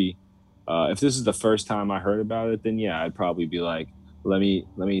Kyrie, if this is the first time I heard about it, then yeah, I'd probably be like, let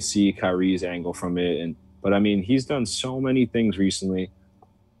me see Kyrie's angle from it. But I mean, he's done so many things recently.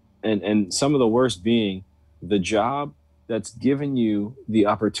 And some of the worst being the job that's given you the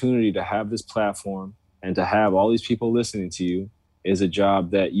opportunity to have this platform and to have all these people listening to you is a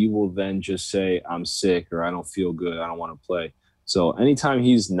job that you will then just say, I'm sick, or I don't feel good, I don't want to play. So anytime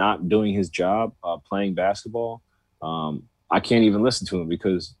he's not doing his job, playing basketball, I can't even listen to him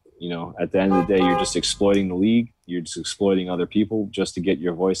because, at the end of the day, you're just exploiting the league. you're just exploiting other people just to get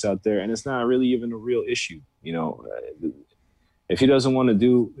your voice out there, and it's not really even a real issue. If he doesn't want to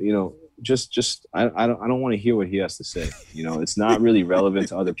do, I don't want to hear what he has to say. It's not really relevant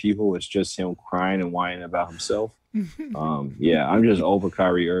to other people. It's just him crying and whining about himself. Yeah, I'm just over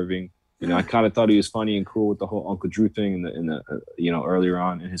Kyrie Irving. I kind of thought he was funny and cool with the whole Uncle Drew thing in the earlier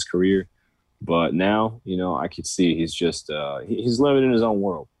on in his career, but now I could see he's just he's living in his own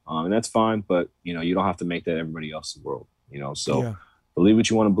world, and that's fine. But you don't have to make that everybody else's world. So yeah. Believe what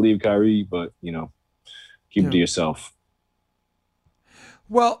you want to believe, Kyrie, but keep it to yourself.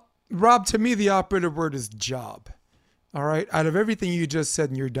 Well, Rob, to me, the operative word is job. All right. Out of everything you just said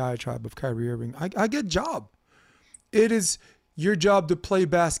in your diatribe of Kyrie Irving, I get job. It is your job to play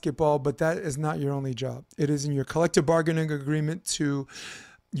basketball, but that is not your only job. It is in your collective bargaining agreement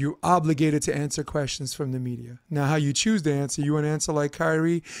you're obligated to answer questions from the media. Now, how you choose to answer, you want to answer like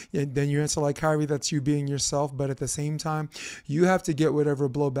Kyrie, then you answer like Kyrie, that's you being yourself. But at the same time, you have to get whatever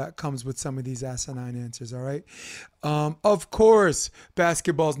blowback comes with some of these asinine answers, all right? Of course,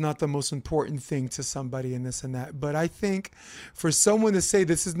 basketball is not the most important thing to somebody and this and that. But I think for someone to say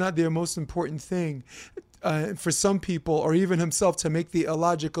this is not their most important thing, for some people, or even himself, to make the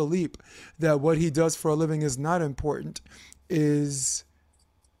illogical leap that what he does for a living is not important is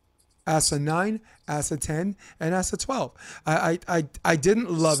as a 9, as a 10, and as a 12. I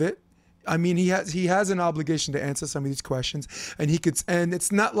didn't love it. I mean, he has an obligation to answer some of these questions, and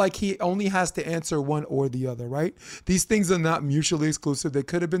it's not like he only has to answer one or the other, right? These things are not mutually exclusive. They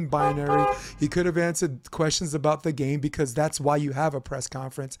could have been binary. He could have answered questions about the game, because that's why you have a press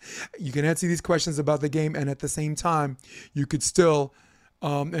conference. You can answer these questions about the game, and at the same time, you could still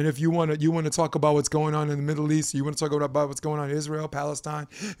and if you want to talk about what's going on in the Middle East, you want to talk about what's going on in Israel, Palestine,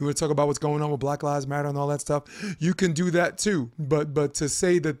 you want to talk about what's going on with Black Lives Matter and all that stuff, you can do that too. But to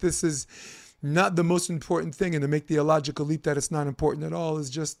say that this is not the most important thing and to make the illogical leap that it's not important at all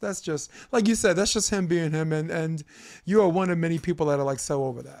that's just like you said, that's just him being him, and you are one of many people that are like so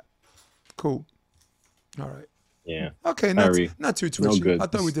over that. Cool. All right. Yeah. Okay, not too twitchy. No good. I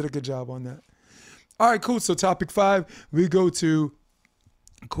thought we did a good job on that. All right, cool. So topic 5, we go to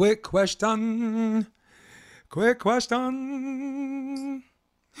Quick question. Quick question,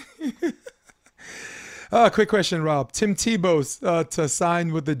 Rob. Tim Tebow to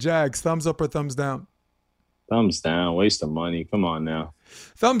sign with the Jags. Thumbs up or thumbs down? Thumbs down. Waste of money. Come on now.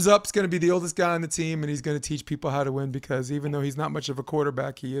 Thumbs up. Is going to be the oldest guy on the team, and he's going to teach people how to win, because even though he's not much of a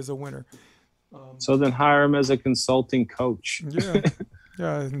quarterback, he is a winner. So then hire him as a consulting coach. Yeah.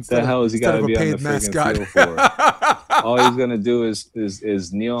 Yeah, the hell is he got to be on the freaking field for? All he's gonna do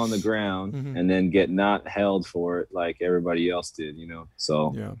is kneel on the ground and then get not held for it like everybody else did,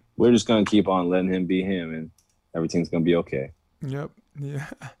 So yeah. We're just gonna keep on letting him be him, and everything's gonna be okay. Yep. Yeah.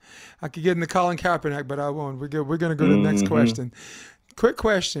 I could get into Colin Kaepernick, but I won't. We're gonna go to the next question. Quick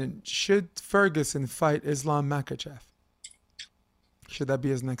question: should Ferguson fight Islam Makhachev? Should that be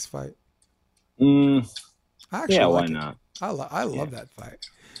his next fight? Yeah, why not? I love that fight.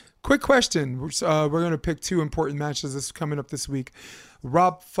 Quick question. We're going to pick 2 important matches that's coming up this week.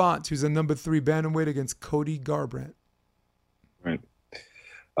 Rob Font, who's a number 3 bantamweight, against Cody Garbrandt. Right.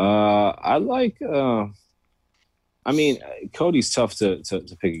 I like. I mean, Cody's tough to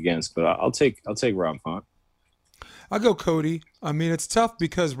pick against, but I'll take Rob Font. I'll go Cody. I mean, it's tough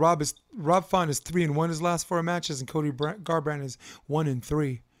because Rob Font is 3-1 his last 4 matches, and Cody Garbrandt is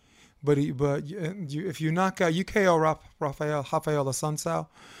 1-3. But if you knock out KO Rafael Assunção,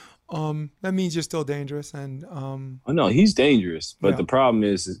 that means you're still dangerous. And no, he's dangerous. But the problem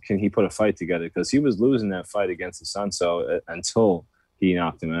is, can he put a fight together? Because he was losing that fight against Assunção until he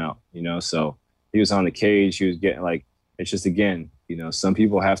knocked him out. So he was on the cage. He was getting it's just, again, some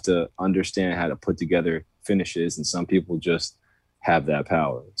people have to understand how to put together finishes, and some people just have that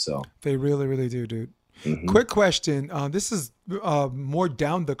power. So they really, really do, dude. Quick question. This is more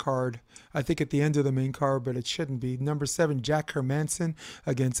down the card, I think at the end of the main card, but it shouldn't be. Number 7, Jack Hermanson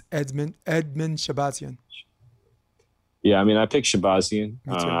against Edmund Shabazian. Yeah, I mean, I picked Shabazian.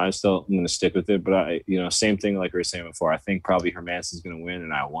 I'm going to stick with it, but same thing like we were saying before. I think probably Hermanson's going to win,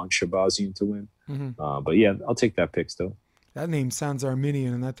 and I want Shabazian to win. But yeah, I'll take that pick still. That name sounds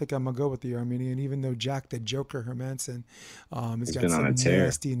Armenian, and I think I'm going to go with the Armenian, even though Jack the Joker Hermanson has got some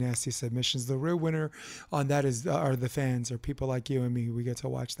nasty submissions. The real winner on that are the fans, or people like you and me. We get to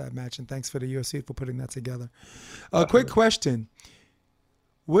watch that match, and thanks for the UFC for putting that together. Quick question.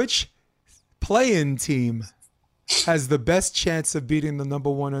 Which play-in team has the best chance of beating the number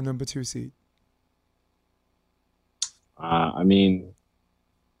 1 or number 2 seed? I mean,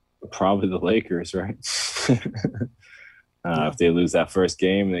 probably the Lakers, right? Yeah. If they lose that first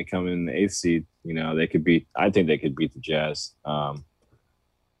game and they come in the 8th seed, they could beat. I think they could beat the Jazz. But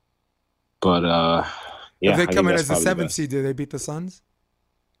If yeah, they I come think in that's as the probably the seventh best. seed, do they beat the Suns?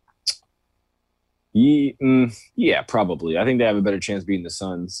 Yeah, probably. I think they have a better chance beating the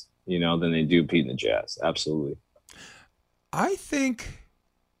Suns, than they do beating the Jazz. Absolutely. I think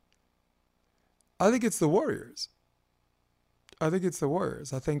I think it's the Warriors. I think it's the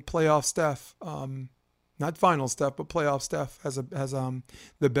Warriors. I think playoff Steph, not final Steph, but playoff Steph has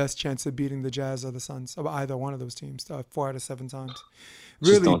the best chance of beating the Jazz or the Suns, or either one of those teams, 4 out of 7 times. Just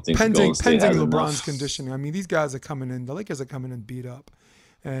Really don't think Golden State pending has LeBron's enough. conditioning. I mean, these guys are coming in. The Lakers are coming in beat up,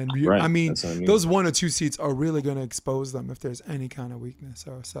 and I Right. mean, That's what I mean. those 1 or 2 seats are really going to expose them if there's any kind of weakness.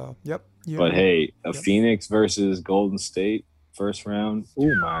 So yep, But hey, a yep. Phoenix versus Golden State first round.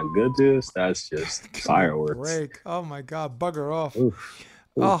 Oh my goodness, that's just Give me a fireworks. break. Oh my God, bugger off. Oof,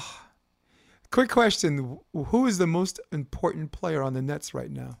 oof. Oh, quick question: who is the most important player on the Nets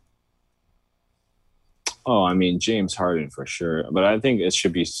right now? Oh, I mean James Harden for sure. But I think it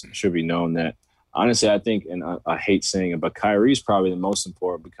should be known that honestly, I think, and I hate saying it, but Kyrie's probably the most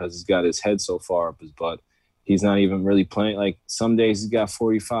important because he's got his head so far up his butt. He's not even really playing. Like some days he's got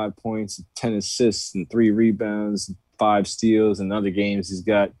 45 points, 10 assists, and 3 rebounds, 5 steals. And other games he's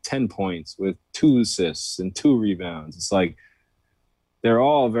got 10 points with 2 assists and 2 rebounds. It's like they're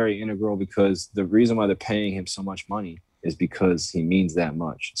all very integral because the reason why they're paying him so much money is because he means that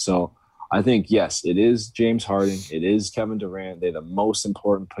much. So I think, yes, it is James Harden. It is Kevin Durant. They're the most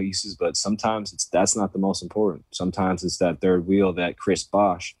important pieces, but sometimes that's not the most important. Sometimes it's that third wheel, that Chris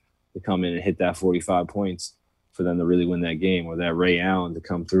Bosh to come in and hit that 45 points for them to really win that game, or that Ray Allen to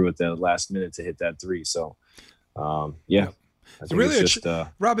come through at the last minute to hit that three. So, yeah, Yep. I It's think really it's just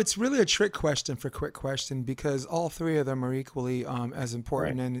Rob. It's really a trick question for quick question because all three of them are equally as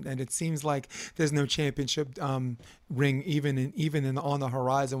important, right. and it seems like there's no championship ring even in on the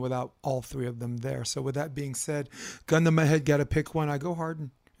horizon without all three of them there. So with that being said, gun to my head, got to pick one. I go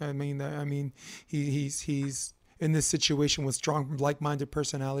Harden. I mean, he's in this situation with strong, like-minded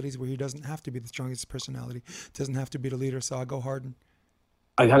personalities where he doesn't have to be the strongest personality, doesn't have to be the leader. So I go Harden.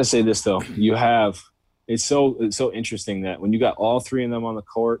 I gotta say this though. It's so interesting that when you got all three of them on the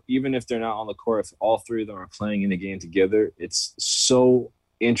court, even if they're not on the court, if all three of them are playing in the game together, it's so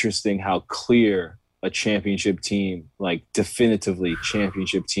interesting how clear a championship team, like definitively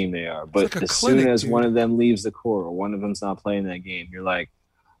championship team they are. It's But like a as soon clinic, as one dude. of them leaves the court or one of them's not playing that game, you're like,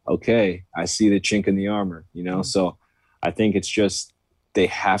 okay, I see the chink in the armor. Mm, So I think it's just they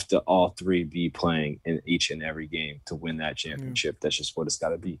have to all three be playing in each and every game to win that yeah. championship. That's just what it's got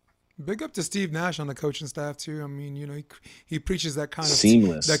to be. Big up to Steve Nash on the coaching staff too. I mean, he preaches that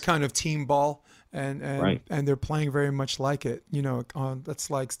Seamless, kind of team ball, and right? they're playing very much like it. That's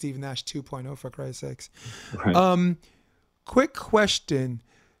like Steve Nash 2.0 for Christ's sakes. Right. Quick question: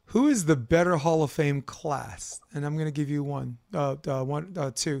 who is the better Hall of Fame class? And I'm going to give you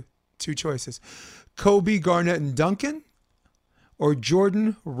two choices: Kobe, Garnett, and Duncan, or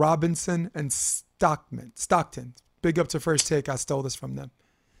Jordan, Robinson, and Stockton. Big up to First Take. I stole this from them.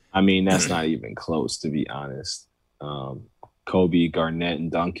 I mean, that's not even close, to be honest. Kobe, Garnett, and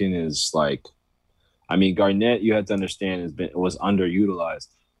Duncan is like, I mean, Garnett, you have to understand, was underutilized.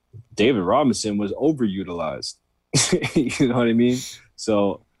 David Robinson was overutilized. You know what I mean?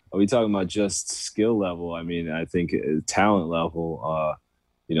 So are we talking about just skill level? I mean, I think talent level,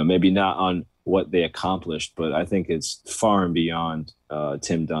 maybe not on what they accomplished, but I think it's far and beyond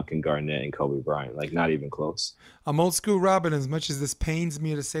Tim Duncan, Garnett, and Kobe Bryant. Like, not even close. I'm old school Robin. As much as this pains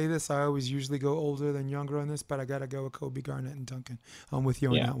me to say this, I always usually go older than younger on this, but I got to go with Kobe, Garnett, and Duncan. I'm with you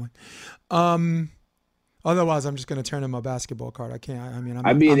on Yeah. that one. Otherwise, I'm just going to turn in my basketball card. I can't. I mean,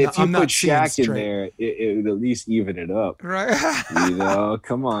 If you I'm put not seeing Shaq in straight. there, it would at least even it up. Right.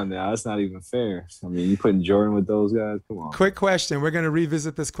 Come on now. That's not even fair. I mean, you putting Jordan with those guys? Come on. Quick question. We're going to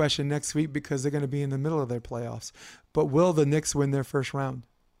revisit this question next week because they're going to be in the middle of their playoffs. But will the Knicks win their first round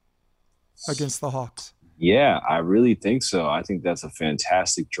against the Hawks? Yeah, I really think so. I think that's a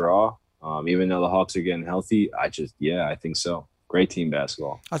fantastic draw. Even though the Hawks are getting healthy, I think so. Great team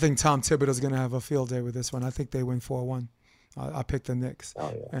basketball. I think Tom Thibodeau's going to have a field day with this one. I think they win 4-1. I picked the Knicks,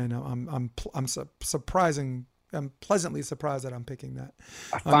 Oh yeah. and I'm pleasantly surprised that I'm picking that.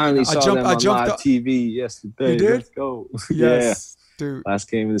 I I mean, finally saw them I on jumped live up. TV yesterday. You did? Let's go. Yeah. Yes, dude. Last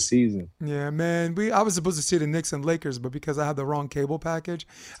game of the season. Yeah, man. I was supposed to see the Knicks and Lakers, but because I had the wrong cable package,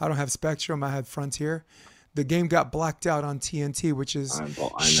 I don't have Spectrum. I had Frontier. The game got blacked out on TNT, which is I know,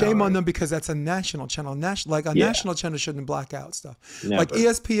 shame on right? them because that's a national channel. Yeah. National channel shouldn't black out stuff. Like Never.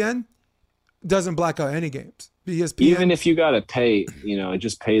 ESPN doesn't black out any games. Even ESPN. if you got to pay,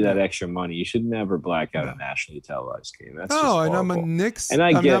 just pay that Yeah. extra money. You should never black out a No. nationally televised game. That's just No, and I'm a horrible. Knicks. And I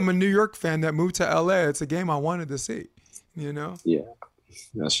I mean, get, I'm a New York fan that moved to LA. It's a game I wanted to see. You know. yeah,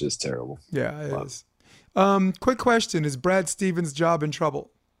 that's just terrible. Yeah, it But is. Quick question: is Brad Stevens' job in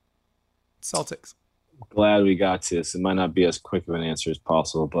trouble? Celtics. glad we got to this. It might not be as quick of an answer as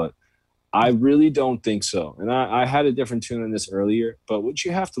possible, but I really don't think so. And I had a different tune on this earlier, but what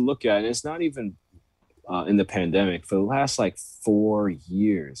you have to look at, and it's not even in the pandemic, for the last like 4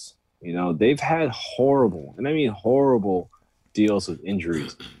 years, they've had horrible, and I mean horrible deals with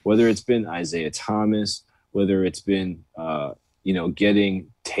injuries, whether it's been Isaiah Thomas, whether it's been,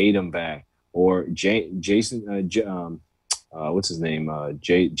 getting Tatum back or Jason, what's his name?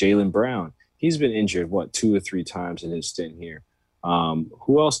 Jaylen Brown. He's been injured, 2 or 3 times in his stint here.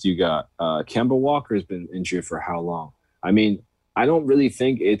 Who else do you got? Kemba Walker's been injured for how long? I mean, I don't really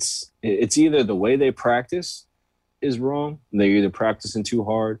think it's either the way they practice is wrong. They're either practicing too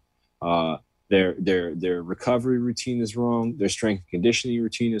hard. Their recovery routine is wrong. Their strength and conditioning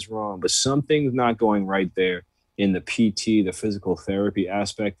routine is wrong. But something's not going right there in the PT, the physical therapy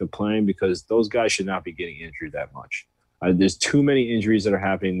aspect of playing, because those guys should not be getting injured that much. There's too many injuries that are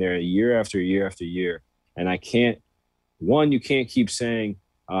happening there year after year after year. And you can't keep saying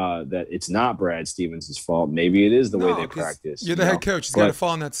that it's not Brad Stevens' fault. Maybe it is the way they practice. You're the head coach. It's got to fall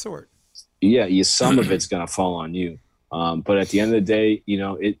on that sword. Yeah, some of it's going to fall on you. But at the end of the day,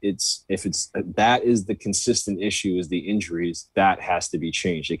 that is the consistent issue, is the injuries. That has to be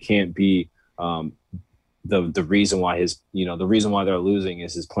changed. It can't be the reason why the reason why they're losing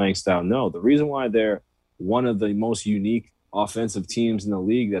is his playing style. No, the reason why they're one of the most unique offensive teams in the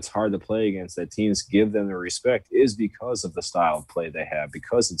league that's hard to play against, that teams give them the respect, is because of the style of play they have,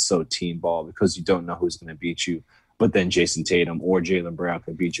 because it's so team ball, because you don't know who's going to beat you. But then Jason Tatum or Jaylen Brown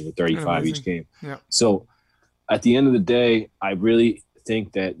can beat you for 35 each game. Yeah. So at the end of the day, I really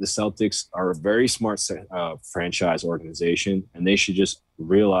think that the Celtics are a very smart franchise organization, and they should just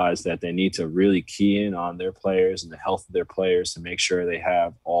realize that they need to really key in on their players and the health of their players to make sure they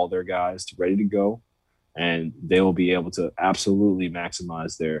have all their guys ready to go, and they will be able to absolutely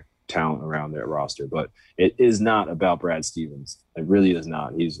maximize their talent around their roster. But it is not about Brad Stevens. It really is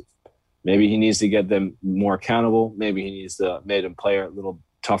not. Maybe he needs to get them more accountable. Maybe he needs to make them play a little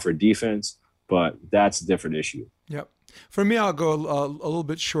tougher defense, but that's a different issue. Yep. For me, I'll go a little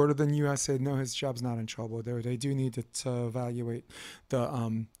bit shorter than you. I said, no, his job's not in trouble. They do need to evaluate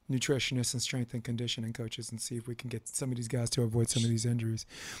the nutritionists and strength and conditioning coaches and see if we can get some of these guys to avoid some of these injuries.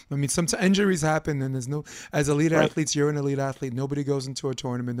 I mean, some injuries happen, and as elite athletes, you're an elite athlete. Nobody goes into a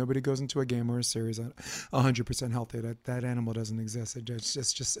tournament. Nobody goes into a game or a series 100% healthy. That animal doesn't exist.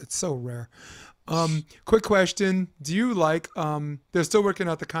 It's so rare. Quick question. Do you like, they're still working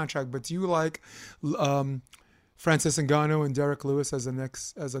out the contract, but do you like Francis Ngannou and Derek Lewis as the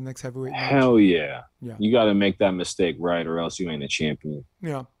next heavyweight match? Hell yeah. Yeah. You got to make that mistake right, or else you ain't a champion.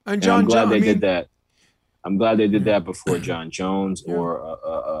 Yeah. And I'm glad they did that. I'm glad they did that before John Jones or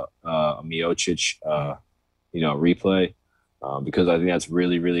a Miocic, replay, because I think that's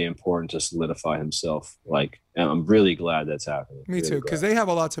really, really important to solidify himself. And I'm really glad that's happening. Me too, because they have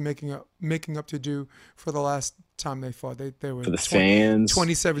a lot to making up to do for the last time they fought. They were for the fans.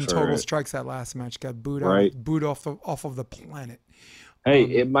 27 total strikes that last match. Got booed off of the planet. Hey,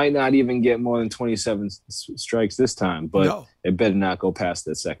 it might not even get more than 27 strikes this time, but it better not go past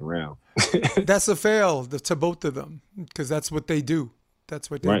that second round. That's a fail to both of them, because that's what they do.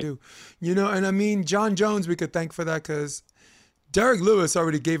 That's what they do. And I mean, John Jones, we could thank for that, because Derek Lewis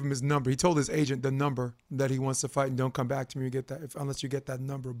already gave him his number. He told his agent the number that he wants to fight, and don't come back to me unless you get that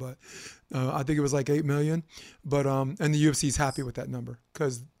number. But I think it was like $8 million. But and the UFC is happy with that number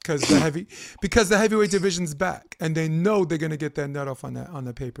because the heavyweight division's back, and they know they're gonna get that nut off on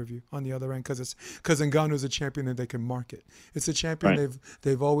the pay-per-view on the other end, because Ngannou's a champion that they can market. It's a champion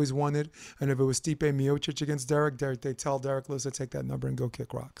they've always wanted. And if it was Stipe Miocic against Derek, they tell Derek Lewis to take that number and go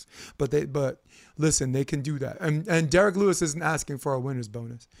kick rocks. But listen, they can do that. And Derek Lewis isn't asking for a winner's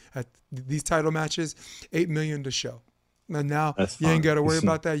bonus at these title matches. $8 million to show. And now you ain't got to worry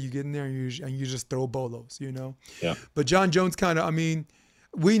about that. You get in there and you just throw bolos, Yeah. But John Jones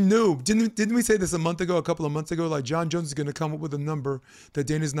we knew, didn't we say this a couple of months ago? Like, John Jones is going to come up with a number that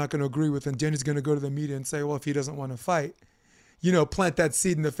Dana's not going to agree with, and Dana's going to go to the media and say, well, if he doesn't want to fight, plant that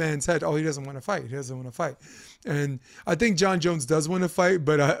seed in the fans' head. Oh, he doesn't want to fight. He doesn't want to fight. And I think John Jones does want to fight,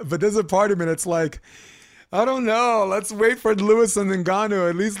 but there's a part of me that's like, I don't know. Let's wait for Lewis and Ngannou.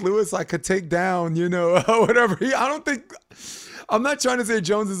 At least Lewis I could take down, whatever. I'm not trying to say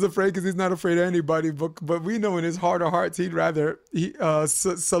Jones is afraid because he's not afraid of anybody, but we know in his heart of hearts he'd rather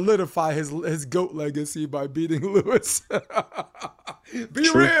solidify his GOAT legacy by beating Lewis. Be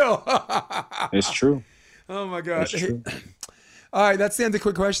True. real. It's true. Oh my God. It's Hey, true. all right, that's the end of the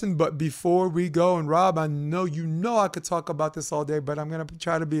quick question. But before we go, and Rob, I know I could talk about this all day, but I'm gonna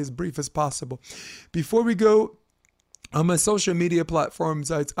try to be as brief as possible. Before we go, on my social media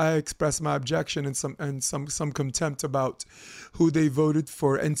platforms, I expressed my objection and some contempt about who they voted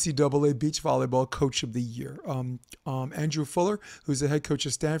for NCAA beach volleyball coach of the year. Andrew Fuller, who's the head coach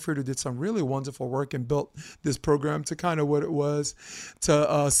of Stanford, who did some really wonderful work and built this program to kind of what it was,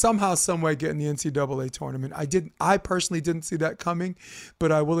 to somehow, some way get in the NCAA tournament. I personally didn't see that coming,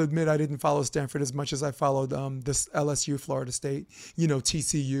 but I will admit I didn't follow Stanford as much as I followed this LSU, Florida State,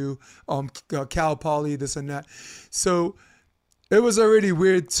 TCU, Cal Poly, this and that. So it was already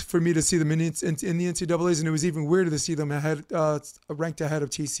weird for me to see them in the NCAAs, and it was even weirder to see them ranked ahead of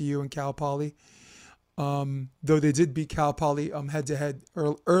TCU and Cal Poly, though they did beat Cal Poly head-to-head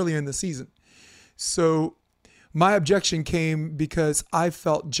early in the season. So my objection came because I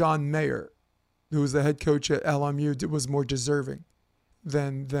felt John Mayer, who was the head coach at LMU, was more deserving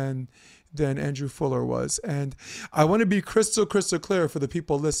than Andrew Fuller was. And I want to be crystal clear for the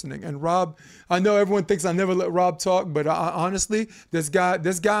people listening. And Rob, I know everyone thinks I never let Rob talk, but honestly, this guy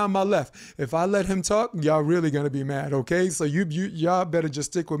on my left, if I let him talk, y'all really going to be mad, okay? So y'all better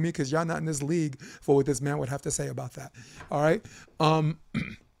just stick with me because y'all not in this league for what this man would have to say about that. All right?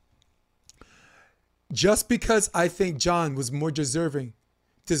 Just because I think John was more deserving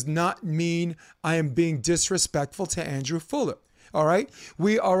does not mean I am being disrespectful to Andrew Fuller. All right?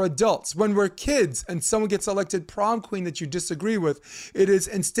 We are adults. When we're kids and someone gets elected prom queen that you disagree with, it is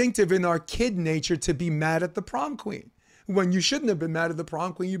instinctive in our kid nature to be mad at the prom queen. When you shouldn't have been mad at the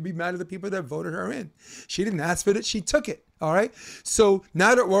prom queen, you'd be mad at the people that voted her in. She didn't ask for it. She took it. All right? So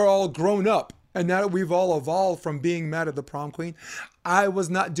now that we're all grown up and now that we've all evolved from being mad at the prom queen, I was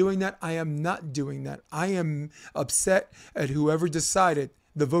not doing that. I am not doing that. I am upset at whoever decided,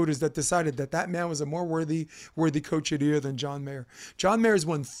 the voters that decided that man was a more worthy coach of the year than John Mayer. John Mayer's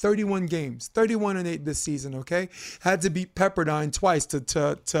won 31 games, 31-8 this season, okay? Had to beat Pepperdine twice to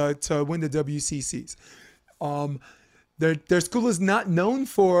win the WCCs. Their school is not known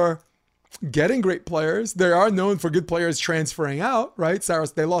for getting great players. They are known for good players transferring out, right?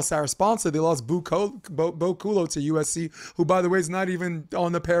 They lost Sarah Sponser. They lost Bo Kulo to USC, who, by the way, is not even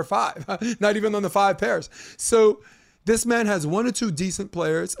on the pair five, not even on the five pairs. So this man has one or two decent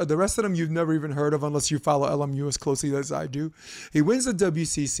players. The rest of them you've never even heard of unless you follow LMU as closely as I do. He wins the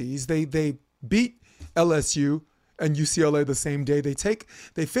WCCs. They beat LSU and UCLA the same day.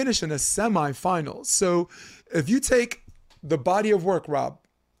 They finish in a semifinal. So if you take the body of work, Rob,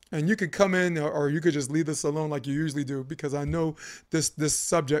 and you could come in or you could just leave this alone like you usually do, because I know this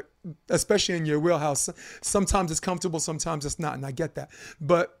subject, especially in your wheelhouse, sometimes it's comfortable, sometimes it's not, and I get that.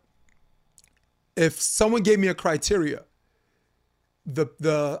 But if someone gave me a criteria,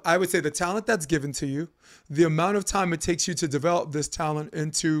 I would say the talent that's given to you, the amount of time it takes you to develop this talent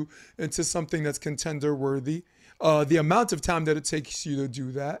into something that's contender worthy, the amount of time that it takes you to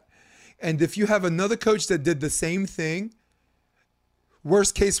do that, and if you have another coach that did the same thing,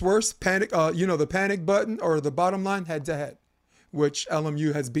 worst case worst, panic, the panic button or the bottom line, head to head, which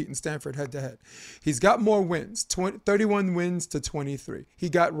LMU has beaten Stanford head to head. He's got more wins, 31 wins to 23. He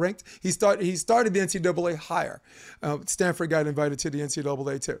got ranked. He started the NCAA higher. Stanford got invited to the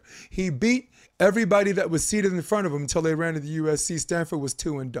NCAA too. He beat everybody that was seated in front of him until they ran to the USC. Stanford was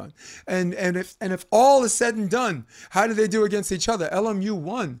 2 and done. And if all is said and done, how did they do against each other? LMU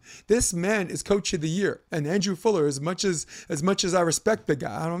won. This man is coach of the year. And Andrew Fuller, as much as I respect the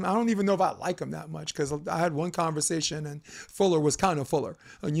guy, I don't even know if I like him that much, because I had one conversation and Fuller was kind of Fuller,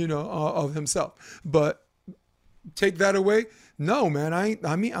 of himself. But take that away, no, man. I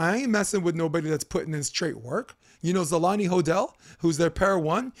ain't messing with nobody that's putting in straight work. Zalani Hodel, who's their pair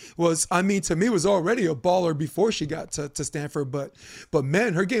one, to me was already a baller before she got to Stanford. But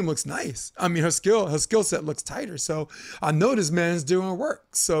man, her game looks nice. Her skill set looks tighter. So I know this man's doing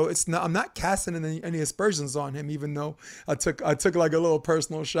work. So I'm not casting any aspersions on him, even though I took like a little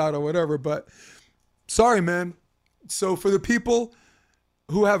personal shot or whatever. But sorry, man. So for the people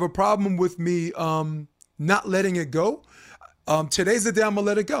who have a problem with me not letting it go, today's the day I'm gonna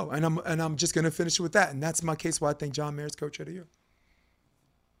let it go, and I'm just gonna finish with that, and that's my case why I think John Mayer's coach of the year.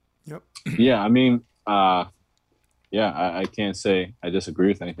 Yep. Yeah, I can't say I disagree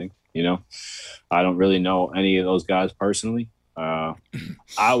with anything. I don't really know any of those guys personally. I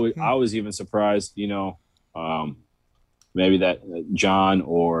was even surprised, maybe that John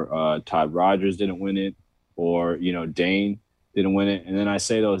or Todd Rogers didn't win it, or Dane. didn't win it. And then I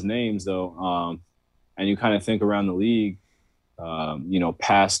say those names though, and you kind of think around the league,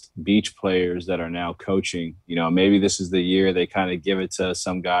 past beach players that are now coaching. Maybe this is the year they kind of give it to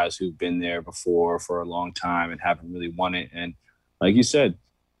some guys who've been there before for a long time and haven't really won it. And like you said,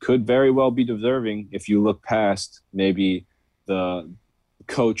 could very well be deserving if you look past maybe the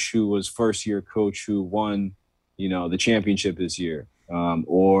coach who was first year coach who won, the championship this year.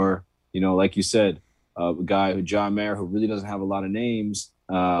 Or, like you said, a guy who John Mayer, who really doesn't have a lot of names,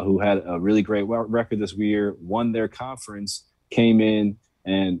 who had a really great record this year, won their conference, came in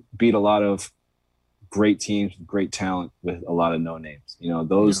and beat a lot of great teams, great talent with a lot of no names.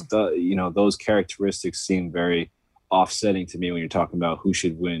 Those characteristics seem very offsetting to me when you're talking about who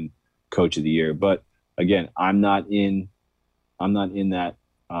should win coach of the year. But again, I'm not in that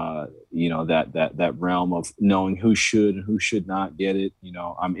that realm of knowing who should and who should not get it.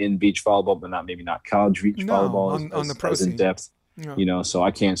 I'm in beach volleyball, but maybe not college beach volleyball on the pro as in depth. Yeah. So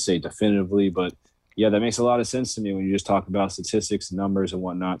I can't say definitively, but yeah, that makes a lot of sense to me when you just talk about statistics and numbers and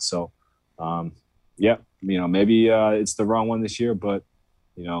whatnot. So, maybe it's the wrong one this year, but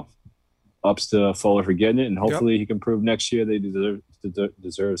ups to Fuller for getting it, and hopefully he can prove next year that he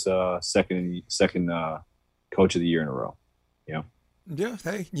deserves second coach of the year in a row. Yeah.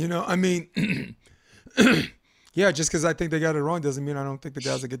 Hey, I mean, yeah, just because I think they got it wrong doesn't mean I don't think the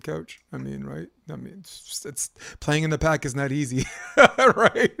guy's a good coach. I mean, right? I mean, it's playing in the pack is not easy,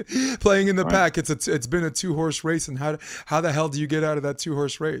 right? Playing in the pack, it's been a 2-horse race, and how the hell do you get out of that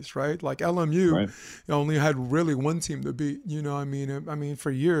 2-horse race, right? Like LMU only had really one team to beat. I mean,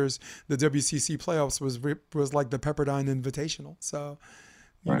 for years the WCC playoffs was like the Pepperdine Invitational. So,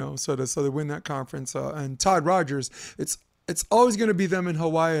 so to win that conference, and Todd Rogers, it's always going to be them in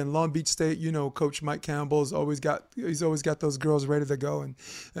Hawaii and Long Beach State. Coach Mike Campbell's always got those girls ready to go,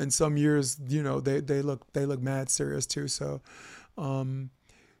 and some years, they look mad serious too. So,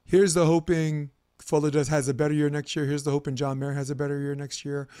 here's the hoping Fuller has a better year next year. Here's the hoping John Mayer has a better year next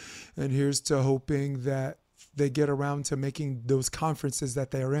year, and here's to hoping that they get around to making those conferences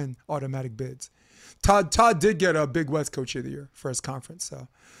that they are in automatic bids. Todd did get a Big West Coach of the Year for his conference, so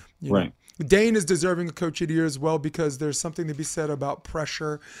right. Dane is deserving a Coach of the Year as well, because there's something to be said about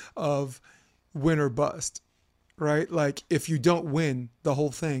pressure of win or bust, right? Like if you don't win the whole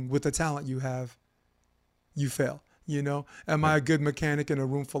thing with the talent you have, you fail. Am I a good mechanic in a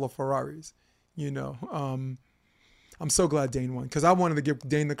room full of Ferraris? I'm so glad Dane won, because I wanted to give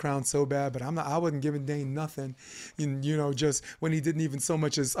Dane the crown so bad, but I wasn't giving Dane nothing. Just when he didn't even so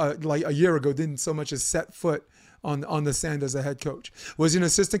much as like a year ago didn't so much as set foot on the sand as a head coach. Was he an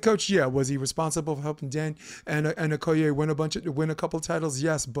assistant coach? Yeah. Was he responsible for helping Dan and Okoye win a couple titles?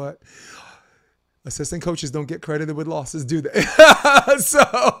 Yes, but assistant coaches don't get credited with losses, do they?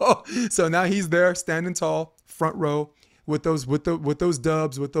 So now he's there, standing tall, front row, with those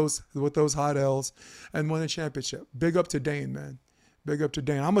dubs, with those hot L's, and won a championship. Big up to Dane, man. Big up to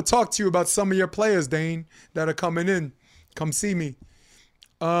Dane. I'm gonna talk to you about some of your players, Dane, that are coming in. Come see me.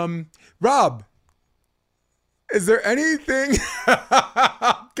 Rob, is there anything?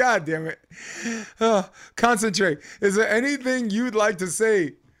 God damn it! Concentrate. Is there anything you'd like to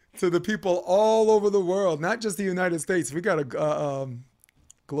say to the people all over the world, not just the United States? We got a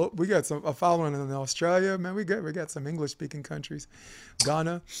following in Australia, man. We got some English speaking countries,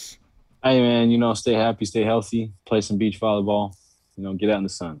 Ghana. Hey man, stay happy, stay healthy, play some beach volleyball, get out in the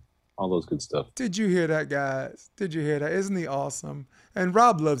sun, all those good stuff. Did you hear that, guys? Did you hear that? Isn't he awesome? And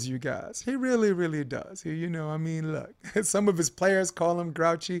Rob loves you guys. He really, really does. Look, some of his players call him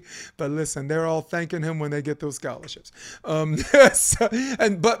grouchy, but listen, they're all thanking him when they get those scholarships.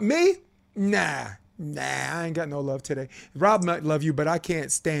 But me, nah, I ain't got no love today. Rob might love you, but I can't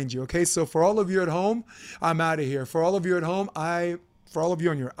stand you. Okay, so for all of you at home, I'm out of here. For all of you at home, for all of you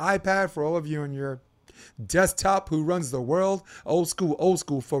on your iPad, for all of you on your desktop who runs the world, old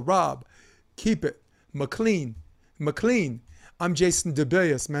school. For Rob, keep it McLean. I'm Jason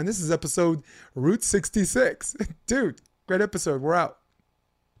DeBillius, man. This is episode Route 66. Dude, great episode. We're out.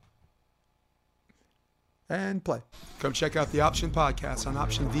 And play. Come check out the Option Podcast on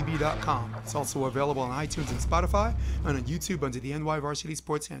OptionDB.com. It's also available on iTunes and Spotify, and on YouTube under the NY Varsity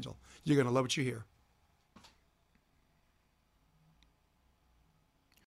Sports handle. You're going to love what you hear.